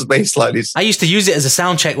Chura Liya's bass line is... I used to use it as a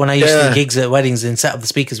sound check when I used to do gigs at weddings and set up the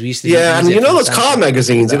speakers. We used to and you know those car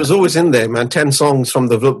magazines? It was always in there, man. 10 songs from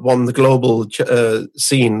the global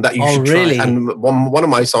scene that you should try. And one of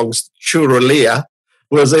my songs, Chura Liya,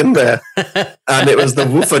 was in there. And it was the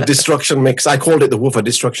Woofer Destruction Mix. I called it the Woofer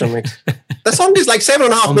Destruction Mix. The song is like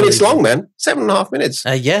 7.5 minutes long, man. 7.5 minutes.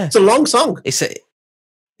 Yeah. It's a long song. It's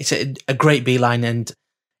a great B-line, and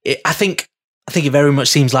I think it very much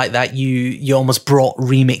seems like that you almost brought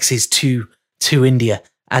remixes to India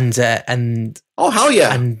and oh hell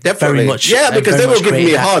yeah, and definitely very much, because they were giving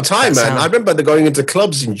me a hard time, man. I remember going into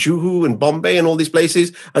clubs in Juhu and Bombay and all these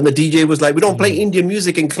places, and the DJ was like, "We don't play Indian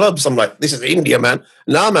music in clubs." I'm like, "This is India, man."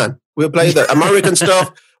 Nah, man, we'll play the American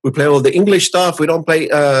stuff. We play all the English stuff. We don't play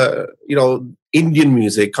Indian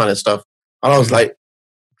music kind of stuff. And I was like,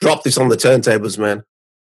 drop this on the turntables, man.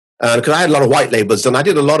 Because I had a lot of white labels, and I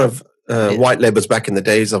did a lot of white labels back in the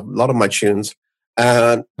days of a lot of my tunes.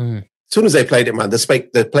 And as soon as they played it, man,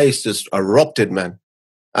 the place just erupted, man.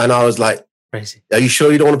 And I was like, crazy. Are you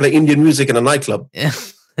sure you don't want to play Indian music in a nightclub? Yeah.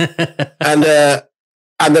 and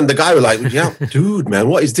then the guy was like, yeah, dude, man,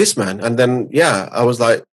 what is this, man? And then, I was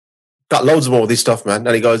like, got loads more of this stuff, man.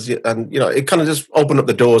 And he goes, and it kind of just opened up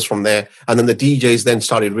the doors from there. And then the DJs then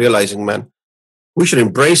started realizing, man, we should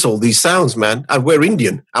embrace all these sounds, man. And we're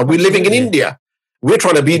Indian, and we're living in India. We're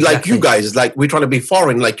trying to be like you guys. Like, we're trying to be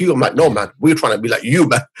foreign like you. I'm like, no, man. We're trying to be like you,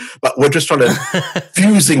 man. But we're just trying to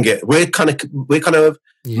fusing it. We're kind of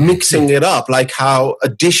mixing it up, like how a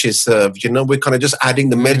dish is served. You know, we're kind of just adding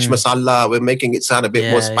the mirch masala. We're making it sound a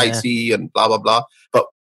bit more spicy and blah, blah, blah. But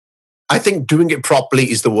I think doing it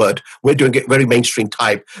properly is the word. We're doing it very mainstream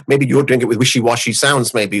type. Maybe you're doing it with wishy-washy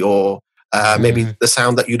sounds, maybe, or maybe the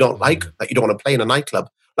sound that you don't like, that you don't want to play in a nightclub.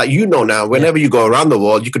 Like, you know, now, whenever you go around the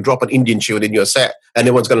world, you can drop an Indian tune in your set and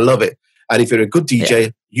everyone's going to love it. And if you're a good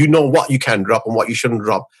DJ, you know what you can drop and what you shouldn't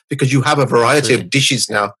drop, because you have a variety of dishes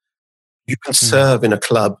now you can serve in a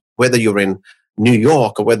club, whether you're in New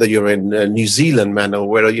York or whether you're in New Zealand, man, or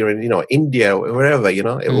whether you're in, you know, India or wherever, you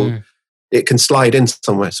know, it can slide in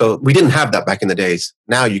somewhere. So we didn't have that back in the days.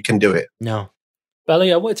 Now you can do it. No.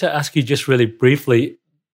 Bally, I wanted to ask you just really briefly.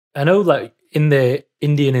 I know, like, in the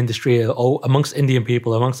Indian industry, or amongst Indian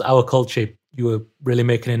people, amongst our culture, you were really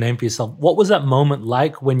making a name for yourself. What was that moment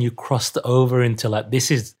like when you crossed over into, like,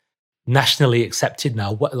 this is nationally accepted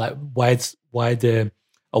now, what, like,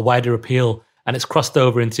 a wider appeal, and it's crossed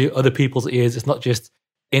over into other people's ears? It's not just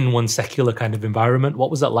in one secular kind of environment.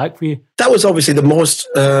 What was that like for you? That was obviously the most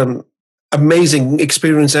amazing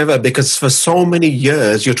experience ever, because for so many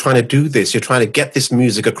years you're trying to do this, you're trying to get this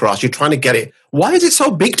music across, you're trying to get it. Why is it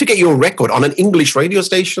so big to get your record on an English radio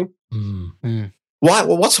station? Why?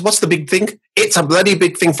 What's the big thing? It's a bloody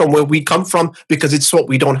big thing from where we come from, because it's what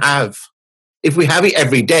we don't have. If we have it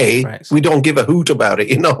every day, we don't give a hoot about it,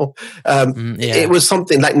 you know. It was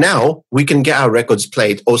something like, now we can get our records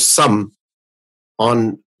played, or some,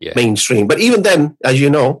 on mainstream. But even then, as you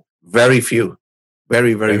know, very few.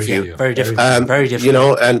 Very few. Very different. Very different. You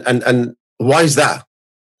know, and why is that?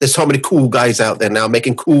 There's so many cool guys out there now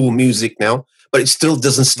making cool music now, but it still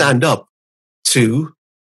doesn't stand up to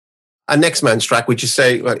a next man's track, which is,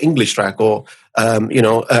 say, an English track, or you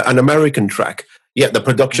know, an American track. Yet the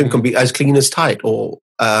production can be as clean as tight, or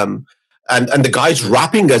and the guy's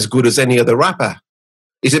rapping as good as any other rapper.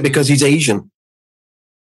 Is it because he's Asian?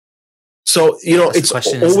 So, you know, it's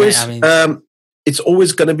always it's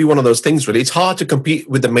always going to be one of those things, really. It's hard to compete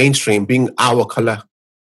with the mainstream being our color.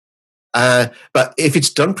 But if it's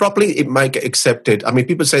done properly, it might get accepted. I mean,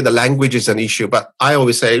 people say the language is an issue, but I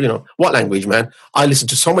always say, you know, what language, man? I listen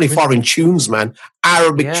to so many foreign tunes, man,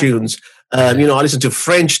 Arabic tunes. You know, I listen to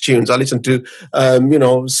French tunes. I listen to, you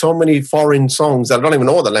know, so many foreign songs that I don't even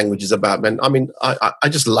know what the language is about, man. I mean, I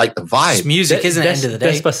just like the vibe. It's music, isn't it? At the end of the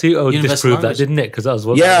day, Despacito disproved that, didn't it? Because that was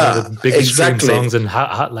one of the biggest stream songs, and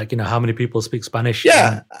how, like, you know, how many people speak Spanish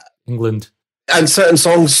in England. And certain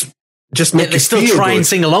songs just make you still try and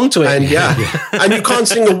sing along to it. And and you can't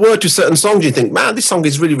sing a word to certain songs. You think, man, this song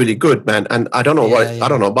is really, really good, man. And I don't know I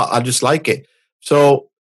don't know, but I just like it. So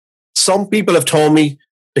some people have told me,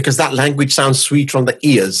 because that language sounds sweet on the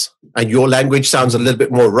ears, and your language sounds a little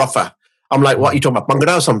bit more rougher. I'm like, what are you talking about?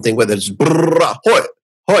 Bhangra or something, whether it's brrrr, hoi,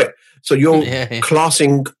 hoi. So you're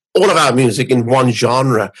classing all of our music in one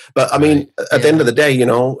genre. But I mean, at the end of the day, you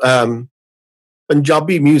know,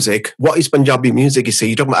 Punjabi music, what is Punjabi music? You see,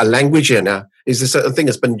 you're talking about a language here now. Is there a certain thing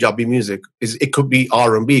as Punjabi music? It could be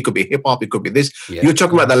R&B, it could be hip-hop, it could be this. You're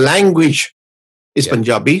talking about the language is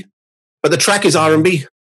Punjabi, but the track is R&B.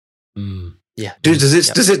 Yeah. Does this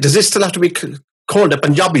still have to be called a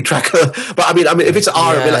Punjabi track? But I mean, if it's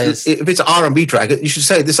if it's an R&B track, you should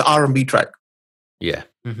say this is an R&B track. Yeah.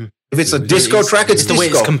 Mm-hmm. If it's a disco track, it's the way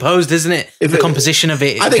it's composed, isn't it? The composition of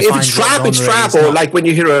it. I think if it's trap, it's trap. Or like when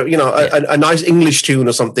you hear a nice English tune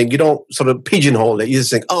or something, you don't sort of pigeonhole it. You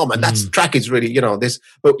just think, oh man, that track is really, you know, this.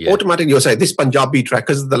 But automatically you'll say this Punjabi track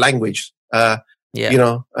because of the language. You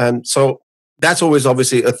know, and so that's always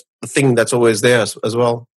obviously a thing that's always there as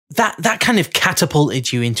well. That kind of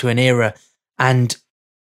catapulted you into an era, and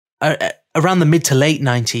around the mid to late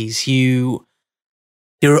 90s,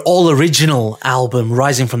 your all original album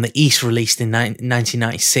 "Rising from the East" released in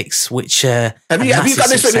 1996, which have you got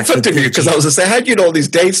this written in front of you? Because I was going to say, how do you know all these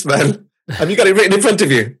dates, man? Have you got it written in front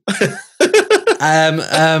of you? Yeah.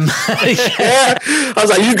 I was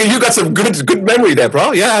like, you got some good memory there,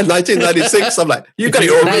 bro. Yeah, 1996. I'm like, you got it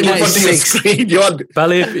all written in front of your screen.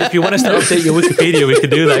 Bally, if you want us to update your Wikipedia, we can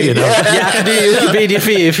do that, you know. Yeah, I can do your Wikipedia for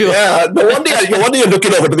you if you want. Yeah, no wonder you're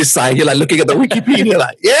looking over to this side. You're like looking at the Wikipedia,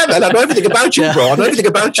 like, yeah, man, I know everything about you, bro. I know everything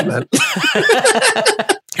about you, man.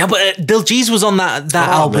 Yeah, but Diljit was on that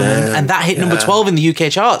album, and that hit number 12 in the UK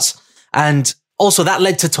charts, and also that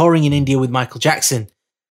led to touring in India with Michael Jackson.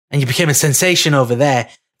 And you became a sensation over there.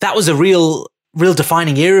 That was a real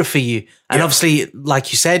defining era for you. And obviously,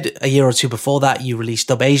 like you said, a year or two before that, you released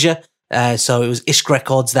Dub Asia. So it was Ishq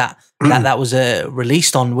Records that was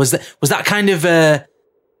released on. Was that kind of a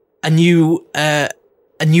new era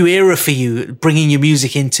for you, bringing your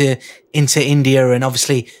music into India, and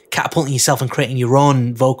obviously catapulting yourself and creating your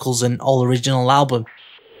own vocals and all original album?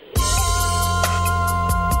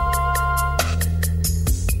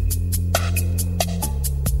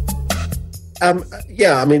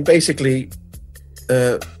 Yeah, I mean, basically,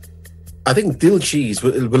 I think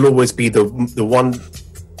Diljit will always be the one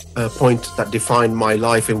point that defined my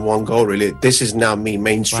life in one go. Really, this is now me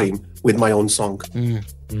mainstream with my own song,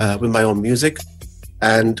 with my own music,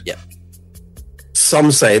 and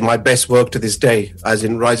some say my best work to this day, as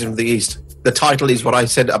in Rising from the East. The title is what I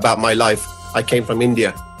said about my life. I came from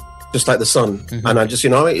India, just like the sun, and I just,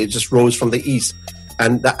 it just rose from the East.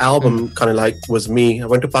 And that album kind of like was me. I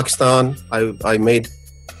went to Pakistan. I made,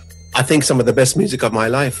 I think, some of the best music of my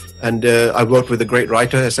life. And I worked with a great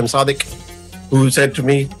writer, SM Sadiq, who said to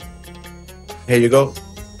me, here you go.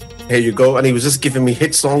 And he was just giving me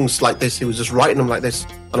hit songs like this. He was just writing them like this.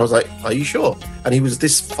 And I was like, are you sure? And he was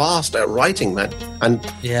this fast at writing, man. And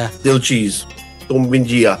Diljit,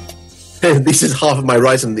 Tumbinjia. This is half of my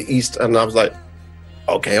Rise in the East. And I was like,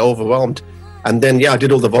 okay, overwhelmed. And then, I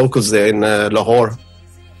did all the vocals there in Lahore.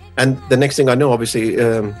 And the next thing I know, obviously,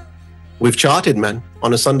 we've charted, man.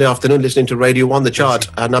 On a Sunday afternoon, listening to Radio 1, the chart.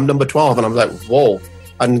 And I'm number 12. And I'm like, whoa.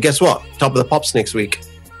 And guess what? Top of the Pops next week.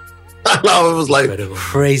 And I was like,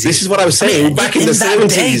 crazy. This is what I was saying back in the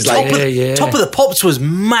 70s. Top of the Pops was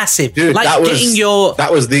massive. Dude, like that was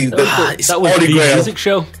the Holy Grail music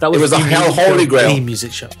show. It was a Holy Grail. The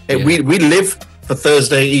music show. We live for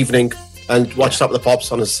Thursday evening and watch Top of the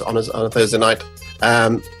Pops on a Thursday night.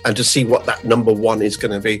 And to see what that number one is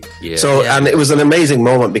going to be. And it was an amazing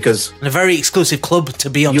moment because... And a very exclusive club to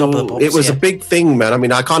be on Top of the Pops. It was a big thing, man. I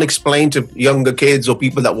mean, I can't explain to younger kids or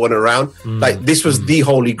people that weren't around. Like, this was the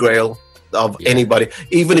Holy Grail of anybody.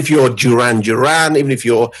 Even if you're Duran Duran, even if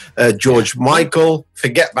you're George Michael,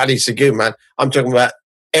 forget Bally Sagoo, man. I'm talking about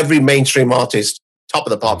every mainstream artist, Top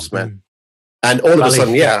of the Pops, man. And all of a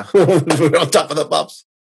sudden, we're on Top of the Pops.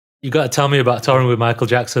 You got to tell me about touring with Michael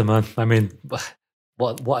Jackson, man. I mean...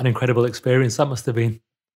 What an incredible experience that must have been.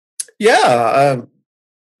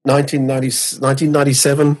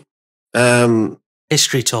 1997.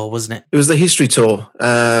 History tour, wasn't it? It was the History tour.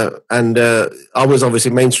 And I was obviously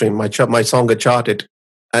mainstream. My song had charted.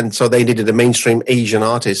 And so they needed a mainstream Asian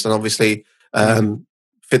artist and obviously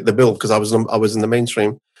fit the bill because I was in the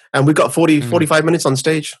mainstream. And we got 45 minutes on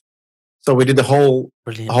stage. So we did the whole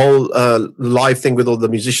live thing with all the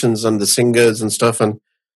musicians and the singers and stuff. And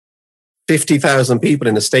 50,000 people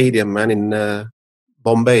in a stadium, man, in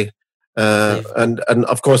Bombay. And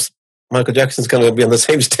of course, Michael Jackson's going to be on the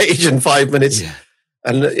same stage in 5 minutes. Yeah.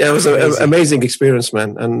 And it was an amazing experience,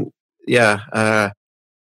 man. And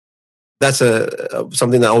that's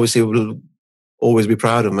something that obviously we'll always be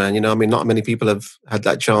proud of, man. I mean, not many people have had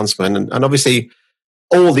that chance, man. And obviously,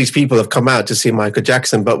 all these people have come out to see Michael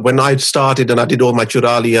Jackson. But when I started and I did all my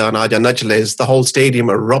Churalia and Aja Nachles, the whole stadium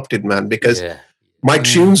erupted, man, because... My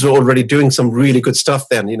tunes were already doing some really good stuff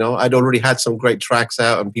then, I'd already had some great tracks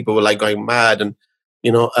out and people were like going mad and,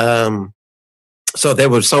 so they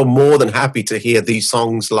were so more than happy to hear these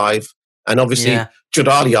songs live. And obviously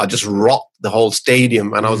Churalia just rocked the whole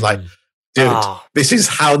stadium. And I was like, dude, this is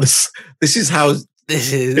how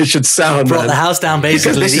it should sound. Brought the house down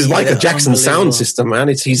basically. Because this is Michael Jackson's sound system, man.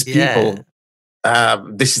 It's his people.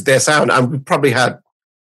 This is their sound. And we probably had,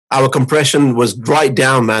 our compression was right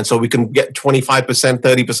down, man, so we can get 25%,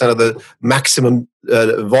 30% of the maximum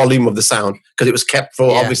volume of the sound because it was kept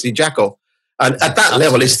for, obviously, Jacko. And at that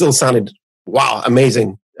level, it still sounded, wow,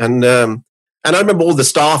 amazing. And I remember all the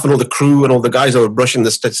staff and all the crew and all the guys that were brushing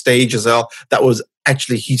the stage as well. That was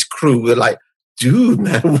actually his crew. They're like, dude,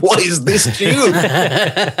 man, what is this tune? Who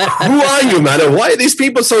are you, man? And why are these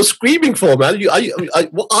people so screaming for, man?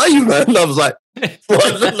 What are you, man? And I was like,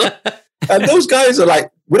 what? And those guys are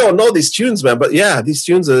like, we don't know these tunes, man, but these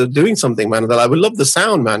tunes are doing something, man. And they're like, we love the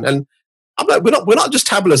sound, man. And I'm like, we're not just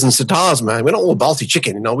tablas and sitars, man. We're not all balti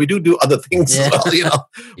chicken, we do other things as well,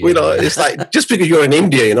 It's like, just because you're in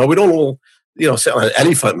India, we don't all, sit on an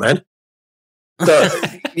elephant, man. So,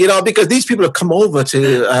 because these people have come over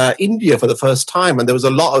to India for the first time, and there was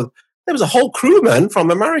a whole crew, man, from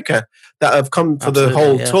America that have come for the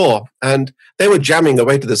whole tour, and they were jamming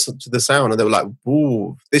away to the sound, and they were like,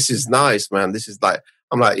 "Ooh, this is nice, man. This is like."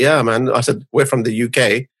 I'm like, "Yeah, man." I said, "We're from the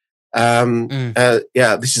UK.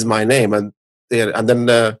 This is my name," and then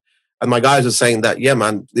my guys were saying that, "Yeah,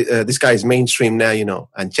 man, this guy is mainstream now,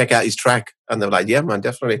 and check out his track." And they're like, "Yeah, man,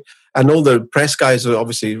 definitely." And all the press guys are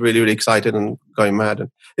obviously really, really excited and going mad.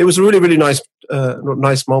 And it was a really, really nice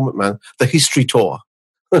moment, man. The History tour.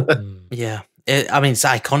 Yeah, it's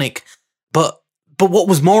iconic. But what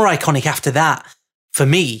was more iconic after that, for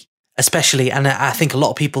me, especially, and I think a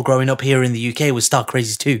lot of people growing up here in the UK, was Star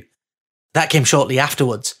Crazy 2. That came shortly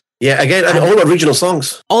afterwards. Yeah, again, and all original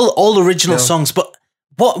songs. All original songs. But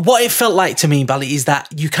what it felt like to me, Bally, is that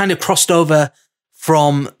you kind of crossed over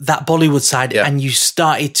from that Bollywood side and you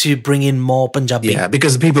started to bring in more Punjabi. Yeah,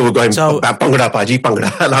 because people were going, Bhangra, Paji,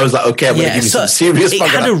 Bhangra. And I was like, okay, I'm going to give you some serious Bhangra. It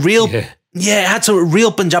had a real, it had a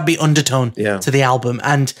real Punjabi undertone to the album.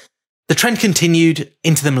 And the trend continued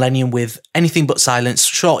into the millennium with Anything But Silence,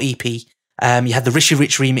 short EP. You had the Rishi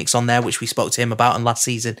Rich remix on there, which we spoke to him about in last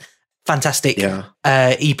season. Fantastic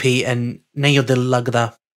EP, and Nayo Dil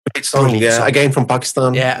Lagda. Great song, again from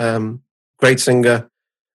Pakistan. Yeah. Great singer.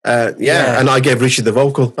 And I gave Rishi the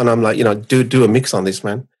vocal, and I'm like, do a mix on this,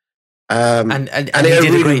 man. And he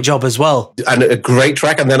did a great job as well. And a great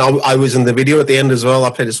track. And then I was in the video at the end as well. I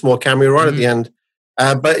played a small cameo right at the end.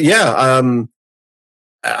 I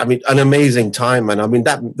mean, an amazing time. And I mean,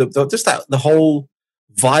 the whole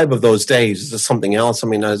vibe of those days is just something else. I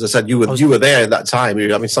mean, as I said, you were there at that time.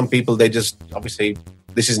 I mean, some people, they just, obviously,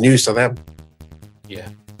 this is news to them. Yeah.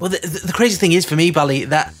 Well, the crazy thing is for me, Bali,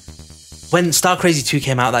 that when Star Crazy 2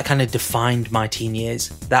 came out, that kind of defined my teen years.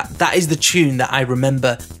 That is the tune that I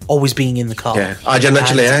remember always being in the car. Yeah, Aaja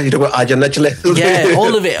Nachle, you know what Aaja Nachle? Yeah,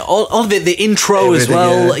 all of it, the intro as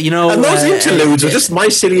well, And those interludes are just my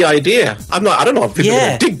silly idea. I don't know if people are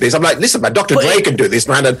going to dig this. I'm like, listen, man, Dr. Dre can do this,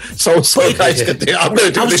 man, and so guys can do it. I'm going to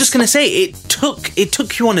do this. I was just going to say, it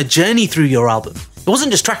took you on a journey through your album. It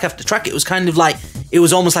wasn't just track after track. It was kind of like, it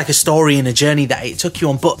was almost like a story and a journey that it took you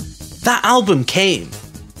on. But that album came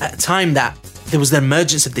at a time that there was the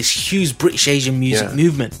emergence of this huge British Asian music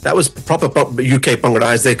movement. That was proper UK Bhangra,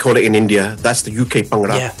 as they call it in India. That's the UK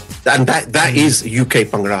Bhangra. Yeah. And that is UK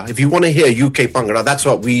Bhangra. If you want to hear UK Bhangra, that's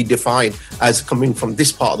what we define as coming from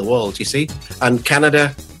this part of the world, you see? And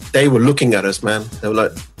Canada, they were looking at us, man. They were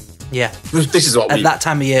like, this is what at that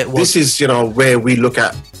time of year, this is, where we look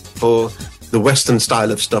at for the Western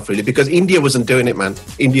style of stuff, really, because India wasn't doing it, man.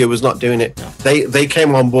 India was not doing it. No. They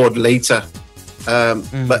came on board later.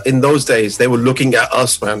 But in those days, they were looking at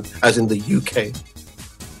us, man, as in the UK.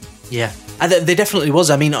 Yeah, and there definitely was.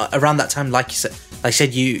 I mean, around that time, like I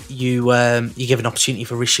said, you gave an opportunity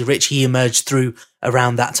for Rishi Rich. He emerged through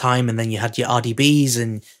around that time, and then you had your RDBs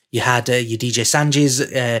and you had your DJ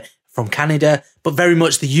Sanjis from Canada, but very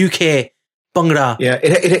much the UK Bhangra. Yeah,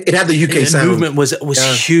 it had the UK sound. Movement was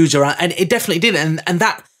huge around, and it definitely did. And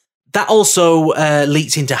that also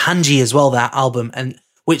leaked into Hanji as well, that album, and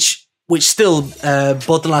which still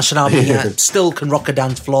Bodlan Sharabi still can rock a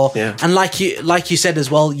dance floor. Yeah. And like you said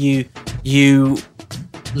as well, you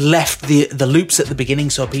left the loops at the beginning,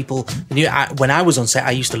 so people knew. When I was on set,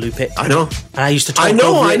 I used to loop it. I know. And I used to talk I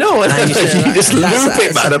know. And you just loop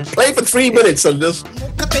it, man. And play for 3 minutes and just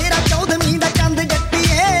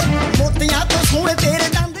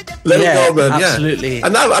let it go, man. Absolutely. Yeah.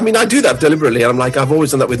 And now, I mean, I do that deliberately. I'm like, I've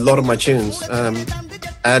always done that with a lot of my tunes.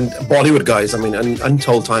 And Bollywood guys, I mean,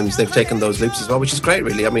 Untold Times, they've taken those loops as well, which is great,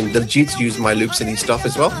 really. I mean, Diljit's used my loops in his stuff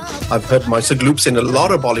as well. I've heard my Sug loops in a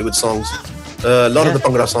lot of Bollywood songs, a lot of the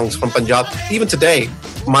Bhangra songs from Punjab. Even today,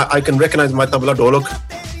 I can recognize my tabla dholak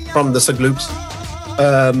from the Sug loops.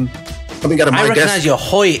 I recognize your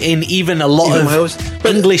Hoy in even a lot of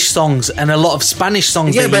English songs and a lot of Spanish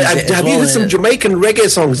songs. Yeah, but have you heard some Jamaican reggae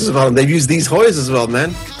songs as well? And they've used these Hoys as well,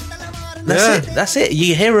 man. That's it.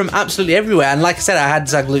 You hear them absolutely everywhere. And like I said, I had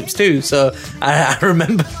Zag loops too, so I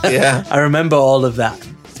remember. Yeah, I remember all of that.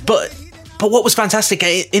 But what was fantastic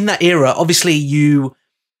in that era? Obviously, you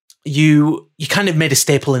kind of made a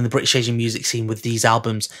staple in the British Asian music scene with these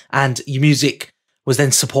albums, and your music was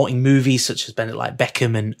then supporting movies such as Bend It Like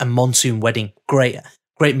Beckham and Monsoon Wedding. Great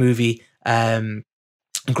movie, and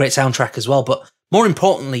great soundtrack as well. But more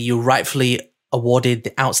importantly, you were rightfully awarded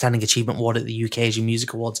the Outstanding Achievement Award at the UK Asian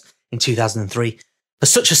Music Awards in 2003 for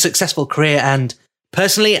such a successful career. And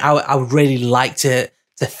personally, I would really like to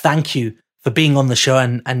thank you for being on the show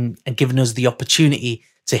and giving us the opportunity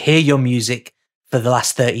to hear your music for the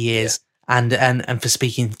last 30 years and for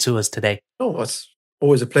speaking to us today. Oh, it's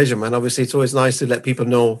always a pleasure, man. Obviously, it's always nice to let people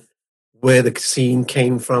know where the scene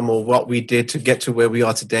came from or what we did to get to where we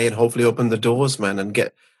are today, and hopefully open the doors, man, and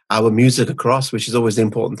get our music across, which is always the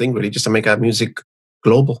important thing, really, just to make our music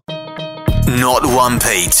global. Not one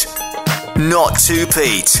Pete, not two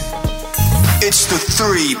Pete, it's the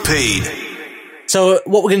three Pete. So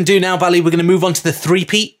what we're going to do now, Bali, we're going to move on to the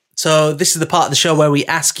three-peat. So this is the part of the show where we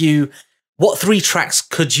ask you, what 3 tracks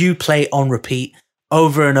could you play on repeat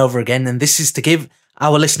over and over again? And this is to give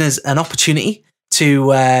our listeners an opportunity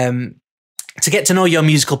to get to know your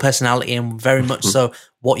musical personality and very much so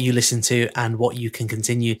what you listen to and what you can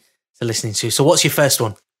continue to listening to. So what's your first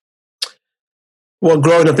one? Well,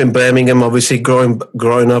 growing up in Birmingham, obviously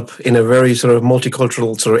growing up in a very sort of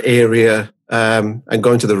multicultural sort of area, and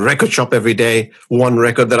going to the record shop every day, one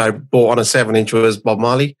record that I bought on a 7-inch was Bob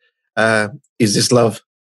Marley, Is This Love?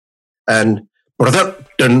 And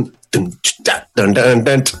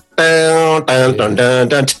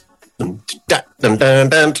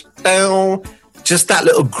Just that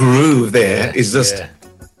little groove there is just,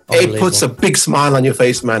 it puts a big smile on your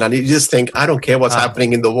face, man. And you just think, I don't care what's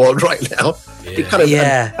happening in the world right now. It kind of,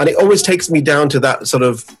 and it always takes me down to that sort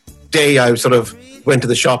of day I sort of went to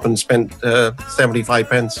the shop and spent 75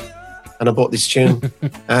 pence. And I bought this tune,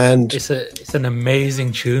 and it's an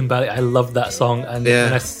amazing tune, but I love that song. And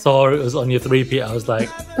when I saw it was on your 3-peat, I was like,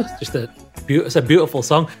 it's a beautiful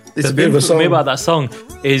song. It's a beautiful song. The thing for me about that song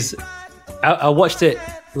is, I watched it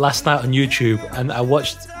last night on YouTube, and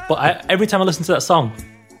every time I listen to that song,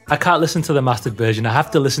 I can't listen to the mastered version. I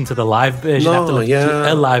have to listen to the live version. I have to listen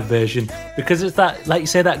to a live version, because it's that, like you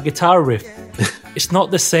say, that guitar riff. It's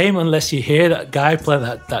not the same unless you hear that guy play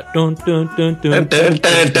that dun dun dun dun dun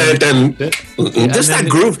dun dun. Just that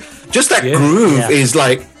groove. Just that groove is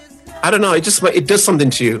like, I don't know. It does something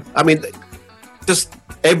to you. I mean, just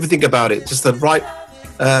everything about it. Just the right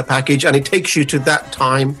package, and it takes you to that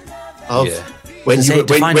time of when you were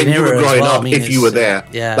growing up. If you were there,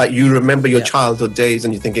 like you remember your childhood days,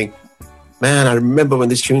 and you're thinking, man, I remember when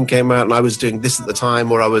this tune came out, and I was doing this at the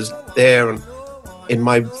time, or I was there, and in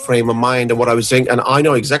my frame of mind and what I was doing. And I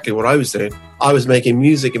know exactly what I was doing. I was making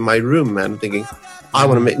music in my room, man, thinking, I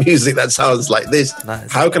want to make music that sounds like this.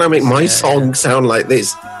 How can I make my song sound like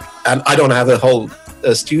this? And I don't have a whole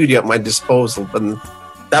studio at my disposal. And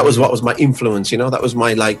that was what was my influence, you know? That was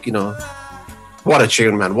my, like, you know, what a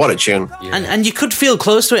tune, man. What a tune. Yeah. And you could feel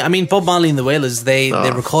close to it. I mean, Bob Marley and the Wailers, they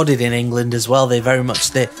recorded in England as well. They very much,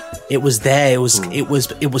 it was there. It was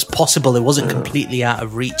possible. It wasn't completely out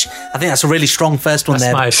of reach. I think that's a really strong first one.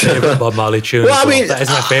 That's my favourite Bob Marley tune. Well, I mean, that is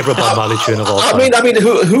my favourite Bob Marley tune of all time. I mean,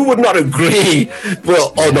 who would not agree?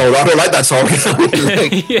 Well, oh no, I don't like that song.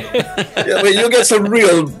 I mean, you get some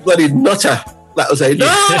real bloody nutter that will say, no,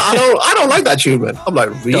 I don't like that tune, man. I'm like,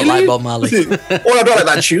 really? Don't like Bob Marley. Or I don't like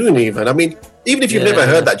that tune even. I mean, even if you've never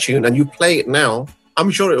heard that tune and you play it now,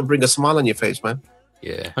 I'm sure it'll bring a smile on your face, man.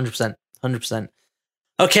 Yeah, 100%.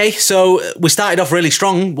 Okay, so we started off really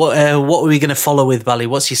strong. What are we going to follow with, Bally?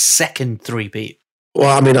 What's your second 3-beat?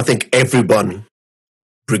 Well, I mean, I think everyone,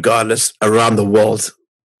 regardless, around the world,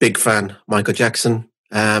 big fan, Michael Jackson.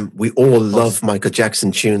 We all love Michael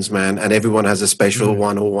Jackson tunes, man, and everyone has a special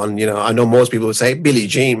one or one. You know, I know most people would say Billie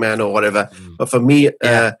Jean, man, or whatever. But for me,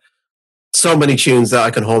 so many tunes that I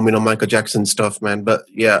can home in on Michael Jackson stuff, man. But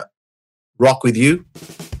yeah, Rock With You.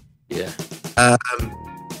 Yeah.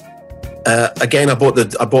 Again, I bought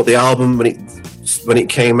the album when it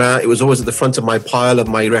came out. It was always at the front of my pile of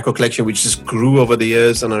my record collection, which just grew over the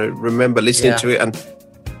years. And I remember listening to it, and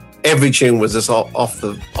every tune was just off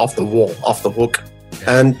the wall, off the hook.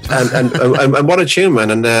 And what a tune,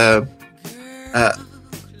 man! And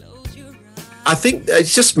I think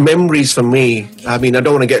it's just memories for me. I mean, I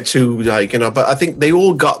don't want to get too but I think they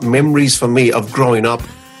all got memories for me of growing up,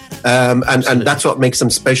 and that's what makes them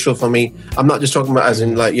special for me. I'm not just talking about as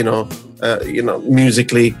in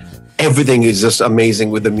musically. Everything is just amazing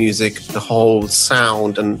with the music, the whole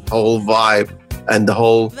sound and whole vibe and the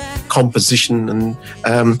whole composition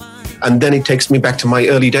and then it takes me back to my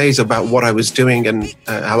early days about what I was doing and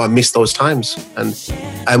how I missed those times.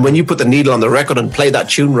 And when you put the needle on the record and play that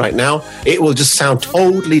tune right now, it will just sound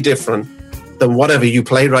totally different than whatever you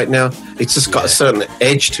play right now. It's just got a certain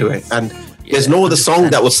edge to it. And there's no other song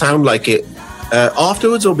that will sound like it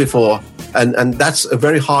afterwards or before. And that's a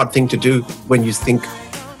very hard thing to do when you think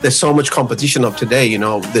there's so much competition of today, you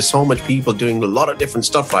know, there's so much people doing a lot of different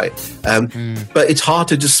stuff, right? But it's hard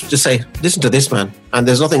to just say, listen to this, man. And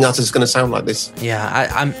there's nothing else that's going to sound like this.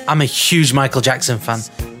 Yeah, I'm a huge Michael Jackson fan.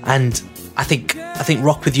 And I think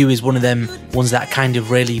Rock With You is one of them ones that kind of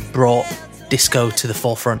really brought disco to the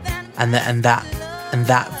forefront and that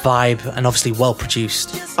vibe, and obviously well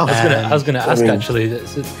produced. I was going to ask actually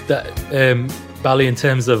that Bally, in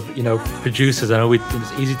terms of, you know, producers, I know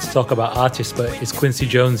it's easy to talk about artists, but is Quincy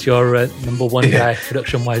Jones your number one guy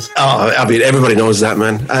production wise? Oh, I mean, everybody knows that,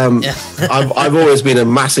 man. I've always been a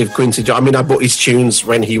massive Quincy Jones. I mean, I bought his tunes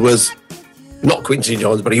when he was not Quincy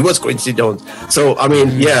Jones, but he was Quincy Jones. So I mean,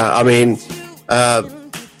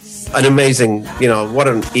 an amazing, you know, what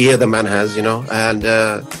an ear the man has, you know, and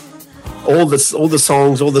all the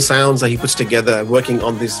songs, all the sounds that he puts together, working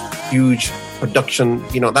on this huge production,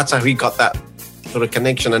 you know, that's how he got that sort of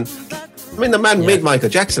connection. And I mean, the man made Michael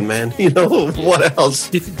Jackson, man. You know, what else?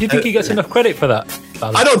 Do you think he gets enough credit for that,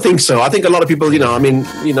 Bally? I don't think so. I think a lot of people, you know, I mean,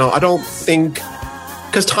 you know, I don't think,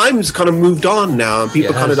 because time's kind of moved on now, and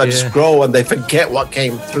people kind of just grow and they forget what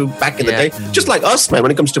came through back in the day. Just like us, man,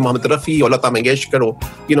 when it comes to Mohammed Rafi or Lata Mangeshkar, or,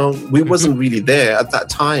 you know, we wasn't really there at that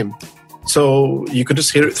time. So you could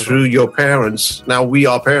just hear it through your parents. Now we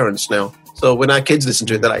are parents now. So when our kids listen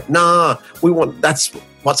to it, they're like, nah, that's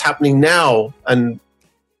what's happening now. And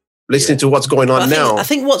listening to what's going on now. I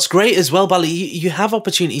think what's great as well, Bally, you have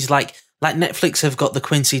opportunities like Netflix have got the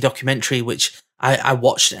Quincy documentary, which I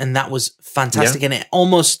watched, and that was fantastic. And it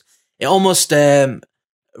almost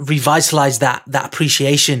revitalized that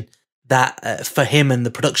appreciation that for him and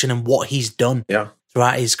the production and what he's done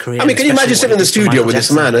throughout his career. I mean, can you imagine sitting in the studio with this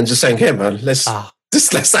man and just saying, "Hey, man, let's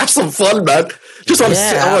have some fun, man. Just want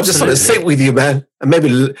to sit with you, man, and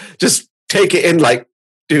maybe just take it in, like,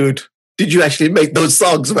 dude." Did you actually make those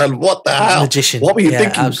songs, man? What the hell? Magician. What were you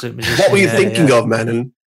thinking? What were you thinking of, man?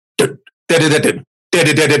 And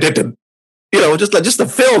just the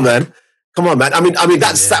fill, man. Come on, man. I mean,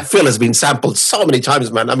 that fill has been sampled so many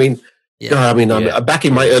times, man. I mean, back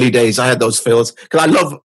in my early days, I had those fills because I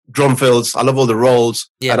love drum fills. I love all the rolls,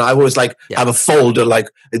 and I always have a folder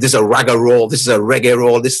like this is a ragga roll, this is a reggae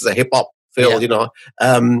roll, this is a hip hop fill, you know.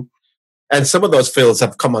 And some of those fills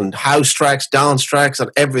have come on house tracks, dance tracks, and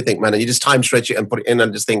everything, man. And you just time stretch it and put it in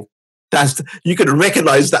and just think, you could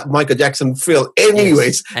recognize that Michael Jackson fill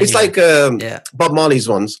anyways. Yes. It's like Bob Marley's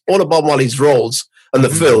ones. All of Bob Marley's rolls and the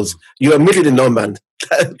fills. You immediately know, man,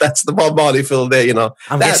 that's the Bob Marley fill there, you know.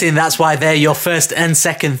 I'm guessing that's why they're your first and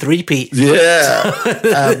second three-peat. Yeah.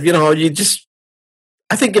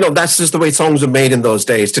 I think, that's just the way songs were made in those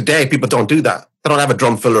days. Today, people don't do that. They don't have a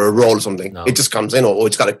drum fill or a roll or something. No. It just comes in, or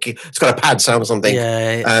it's got a pad sound or something.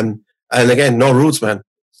 And again, no roots, man.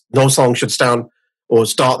 No song should start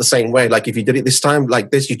the same way. Like if you did it this time,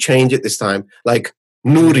 like this, you change it this time. Like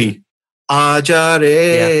Noori,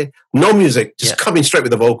 Ajare. No music, just coming straight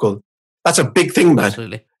with the vocal. That's a big thing, man.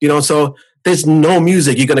 Absolutely. So there's no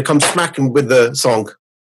music. You're going to come smacking with the song.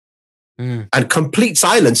 And complete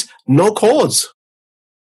silence, no chords.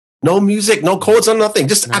 No music, no chords or nothing,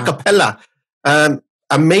 just a cappella.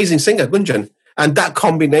 Amazing singer, Gunjan. And that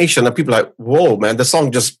combination of people like, whoa, man, the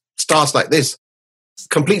song just starts like this.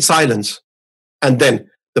 Complete silence. And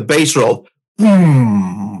then the bass roll.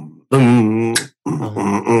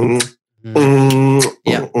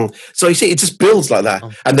 So you see, it just builds like that.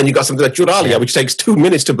 And then you got something like Juralia, which takes 2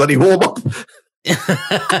 minutes to bloody warm up. But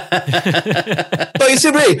you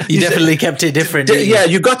see, you definitely kept it different. Yeah,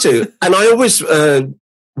 you got to. And I always...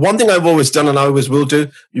 one thing I've always done and I always will do,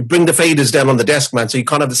 you bring the faders down on the desk, man, so you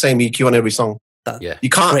can't have the same EQ on every song. You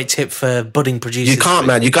can't. Great tip for budding producers. You can't,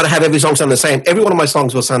 man. You got to have every song sound the same. Every one of my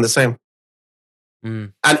songs will sound the same.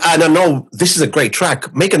 And I know this is a great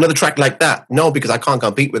track. Make another track like that. No, because I can't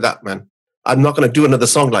compete with that, man. I'm not going to do another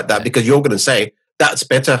song like that because you're going to say, that's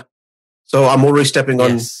better. So I'm already stepping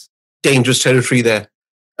on dangerous territory there.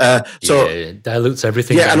 So it dilutes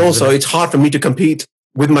everything. Yeah, and also it's hard for me to compete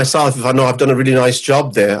with myself if I know I've done a really nice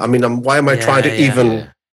job there. I mean, why am I trying to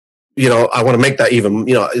I want to make that even,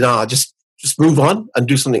 just move on and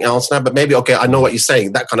do something else now. But maybe, okay, I know what you're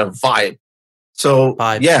saying, that kind of vibe. So,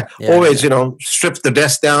 always, strip the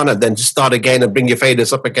desk down and then just start again and bring your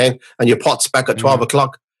faders up again and your pots back at 12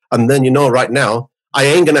 o'clock. And then, right now, I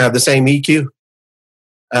ain't going to have the same EQ.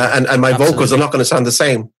 And my vocals are not going to sound the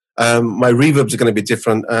same. My reverbs are going to be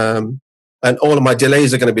different. And all of my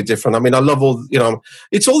delays are going to be different. I mean, I love all,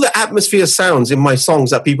 it's all the atmosphere sounds in my songs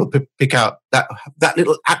that people pick out, that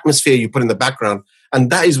little atmosphere you put in the background. And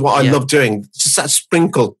that is what I love doing. Just that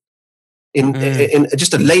sprinkle in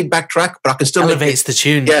just a laid back track, but I can still elevates the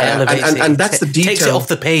tune. Yeah. And that's the detail. Takes it off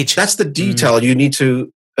the page. That's the detail you need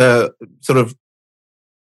to sort of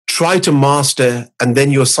try to master. And then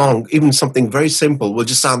your song, even something very simple, will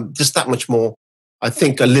just sound just that much more, I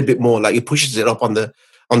think a little bit more like it pushes it up on the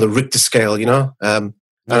Richter scale, and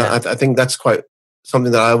I think that's quite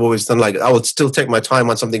something that I've always done. Like I would still take my time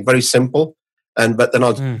on something very simple, but then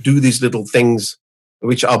I'll do these little things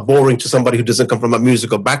which are boring to somebody who doesn't come from a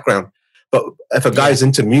musical background. But if a guy's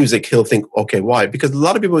into music, he'll think, okay, why? Because a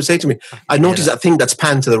lot of people would say to me, I noticed that thing that's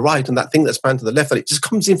panned to the right and that thing that's panned to the left, and it just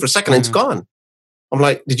comes in for a second and it's gone. I'm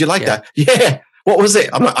like, did you like that? Yeah. What was it?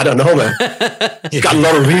 I'm like, I don't know, man. It's got a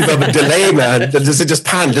lot of reverb and delay, man. Does it just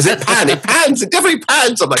pan? Does it pan? It pans. It definitely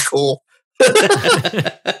pans. I'm like, cool.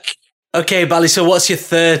 Okay, Bally. So what's your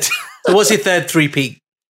third? What's your third three-peat?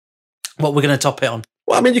 What we're going to top it on?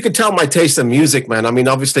 Well, I mean, you can tell my taste in music, man. I mean,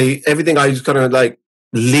 obviously, everything I just kind of like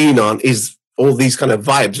lean on is all these kind of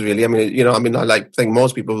vibes, really. I mean, I think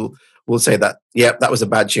most people will say that, yeah, that was a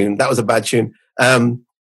bad tune. That was a bad tune.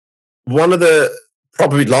 One of the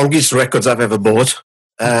probably longest records I've ever bought,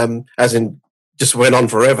 as in just went on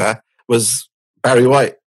forever, was Barry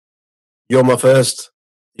White. You're my first,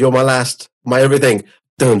 you're my last, my everything.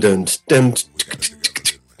 Dun dun dun.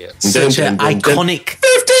 Such an iconic.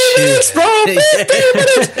 15 minutes, bro. 15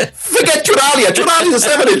 minutes. Forget Churalia. Churalia's a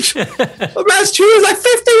 7-inch. But man's tune is like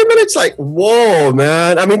 15 minutes. Like, whoa,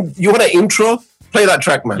 man. I mean, you want an intro? Play that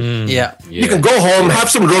track, man. Yeah. You can go home, have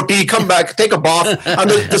some roti, come back, take a bath, and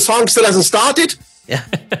the song still hasn't started. Yeah.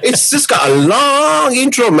 It's just got a long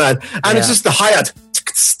intro, man. And it's just the hi-hat.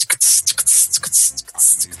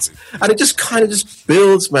 And it just kind of just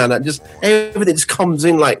builds, man. And just everything just comes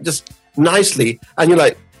in like just nicely. And you're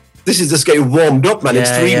like, this is just getting warmed up, man. It's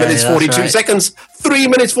 3 minutes, 42 seconds. 3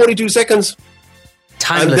 minutes, 42 seconds.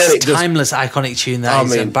 Timeless, iconic tune that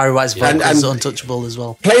is. And Barry White's vocal is untouchable as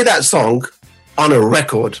well. Play that song on a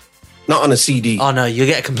record, not on a CD. Oh no, you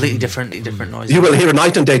get a completely different noise. You will hear a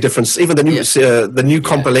night and day difference. Even the new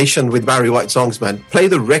compilation with Barry White songs, man. Play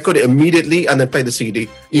the record immediately and then play the CD.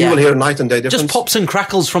 You will hear a night and day difference. Just pops and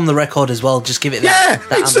crackles from the record as well. Just give it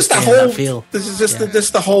it's just that whole feel. This is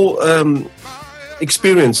just the whole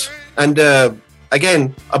experience. And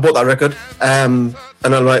again, I bought that record, and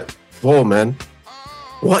I'm like, whoa, man,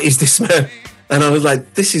 what is this, man? And I was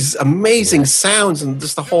like, this is amazing sounds and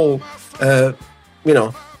just the whole, 12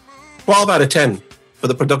 out of 10 for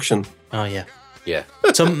the production. Oh, yeah. Yeah.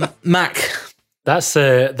 So, Mac. That's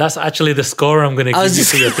actually the score I'm going to give you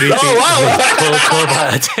for your 3 feet. Oh, wow. 12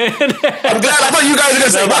 out of 10. I'm glad. I thought you guys were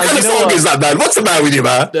going to say, what kind of song is that, man? What's the matter with you,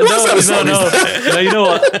 man? No, you know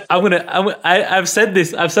what? I've said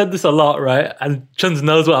this a lot, right? And Chuns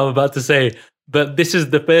knows what I'm about to say. But this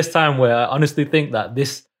is the first time where I honestly think that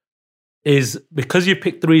this is, because you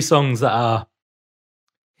picked 3 songs that are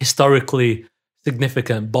historically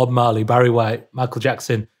significant: Bob Marley, Barry White, Michael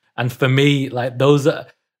Jackson. And for me, like those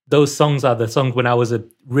songs are the songs when I was a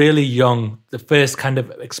really young, the first kind of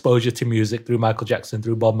exposure to music through Michael Jackson,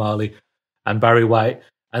 through Bob Marley and Barry White.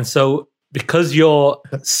 And so because you're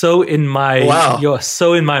so in my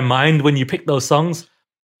mind when you pick those sones,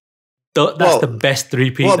 that's the best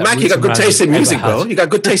 3-peat. Well, Mac, you got good taste in music, bro. You got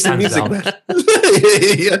good taste in music, man.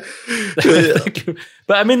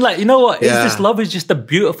 But I mean, like, you know what? Is This Love is just a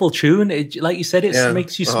beautiful tune. It, like you said, it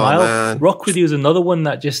makes you smile. Rock With You is another one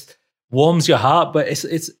that just warms your heart. But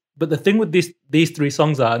but the thing with these 3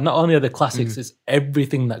 songs are not only are the classics, it's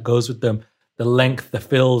everything that goes with them: the length, the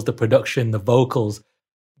fills, the production, the vocals.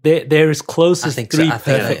 They're as close as 3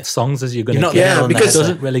 perfect songs as you're going to get. Yeah, because it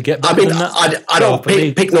doesn't really get better than that. I don't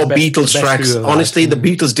pick no Beatles tracks. Honestly, the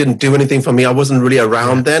Beatles didn't do anything for me. I wasn't really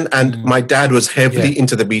around then, and my dad was heavily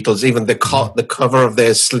into the Beatles. Even the cover of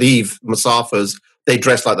their sleeve, Musafas, they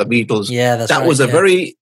dressed like the Beatles. Yeah, that was a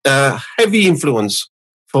very heavy influence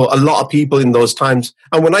for a lot of people in those times.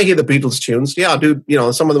 And when I hear the Beatles tunes, I do.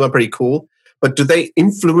 Some of them are pretty cool. But do they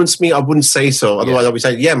influence me? I wouldn't say so. Otherwise, I'll be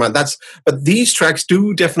saying, yeah, man, but these tracks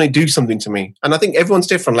do definitely do something to me. And I think everyone's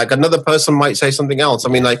different. Like another person might say something else. I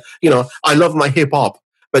mean, like, I love my hip hop,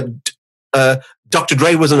 but Dr.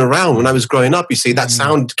 Dre wasn't around when I was growing up. You see, that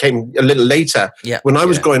sound came a little later. Yeah. When I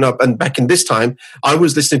was growing up, and back in this time, I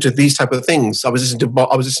was listening to these type of things. I was listening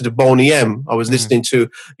to Boney M. I was listening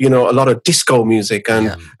to, a lot of disco music.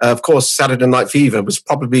 And of course, Saturday Night Fever was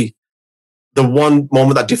probably the one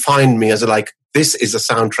moment that defined me as this is a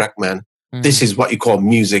soundtrack, man. This is what you call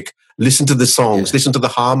music. Listen to the songs, listen to the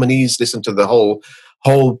harmonies, listen to the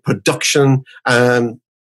whole production and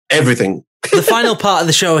everything. The final part of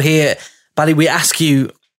the show here, Bally, we ask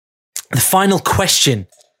you the final question.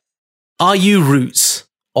 Are you roots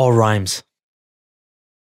or rhymes?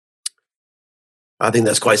 I think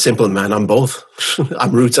that's quite simple, man. I'm both.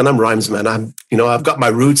 I'm roots and I'm rhymes, man. I've got my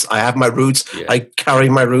roots. I have my roots. Yeah. I carry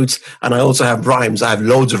my roots, and I also have rhymes. I have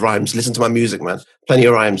loads of rhymes. Listen to my music, man. Plenty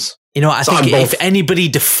of rhymes. I think if anybody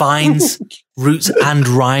defines roots and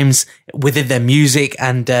rhymes within their music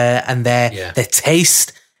and their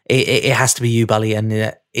taste, it has to be you, Bally, and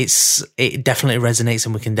it definitely resonates,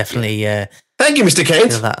 and we can definitely. Thank you, Mr.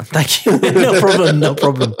 Kane. Thank you. No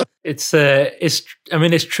problem. It's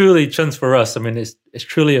truly, Chuns, for us. I mean, it's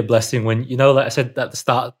truly a blessing when, like I said at the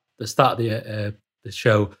start of the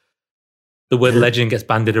show, the word legend gets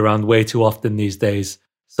bandied around way too often these days.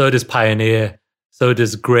 So does pioneer. So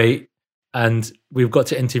does great. And we've got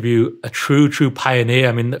to interview a true pioneer.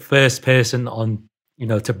 I mean, the first person on,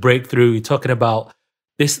 to break through. You're talking about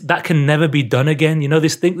this that can never be done again.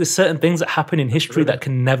 There's certain things that happen in history that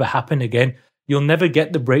can never happen again. You'll never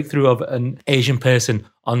get the breakthrough of an Asian person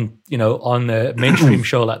on a mainstream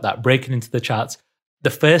show like that, breaking into the charts.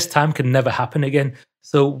 The first time can never happen again.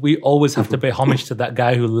 So we always have to pay homage to that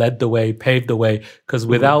guy who led the way, paved the way, because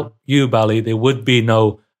without you, Bally, there would be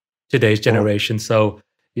no today's generation. So,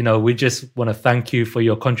 we just want to thank you for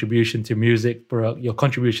your contribution to music, for your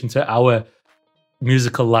contribution to our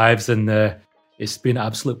musical lives. And, It's been an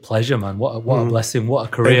absolute pleasure, man. What a blessing. What a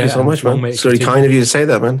career. Thank you so much, man. It's very kind of you to say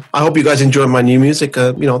that, man. I hope you guys enjoy my new music.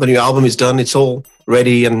 The new album is done. It's all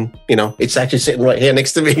ready, and it's actually sitting right here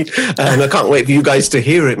next to me. And I can't wait for you guys to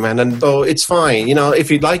hear it, man. And so it's fine. If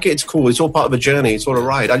you like it, it's cool. It's all part of a journey. It's all a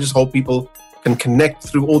ride. I just hope people can connect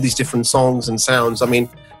through all these different songs and sounds. I mean,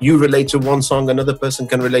 you relate to one song, another person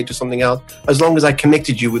can relate to something else. As long as I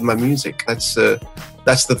connected you with my music, that's the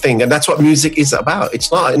thing. And that's what music is about.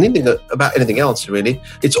 It's not anything about anything else, really.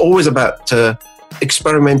 It's always about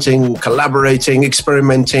experimenting, collaborating,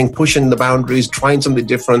 pushing the boundaries, trying something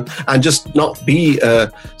different, and just not be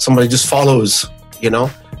somebody just follows,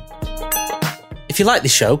 If you like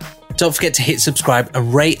this show, don't forget to hit subscribe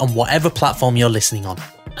and rate on whatever platform you're listening on.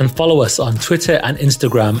 And follow us on Twitter and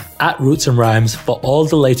Instagram at Roots and Rhymes for all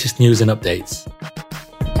the latest news and updates.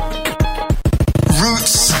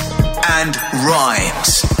 Roots and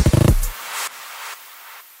Rhymes.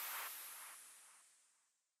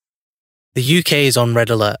 The UK is on red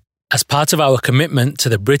alert. As part of our commitment to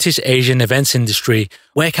the British Asian events industry,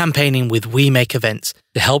 we're campaigning with We Make Events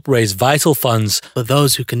to help raise vital funds for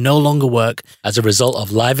those who can no longer work as a result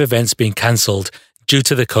of live events being cancelled due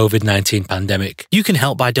to the COVID-19 pandemic. You can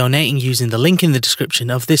help by donating using the link in the description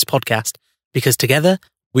of this podcast, because together,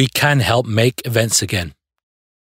 we can help make events again.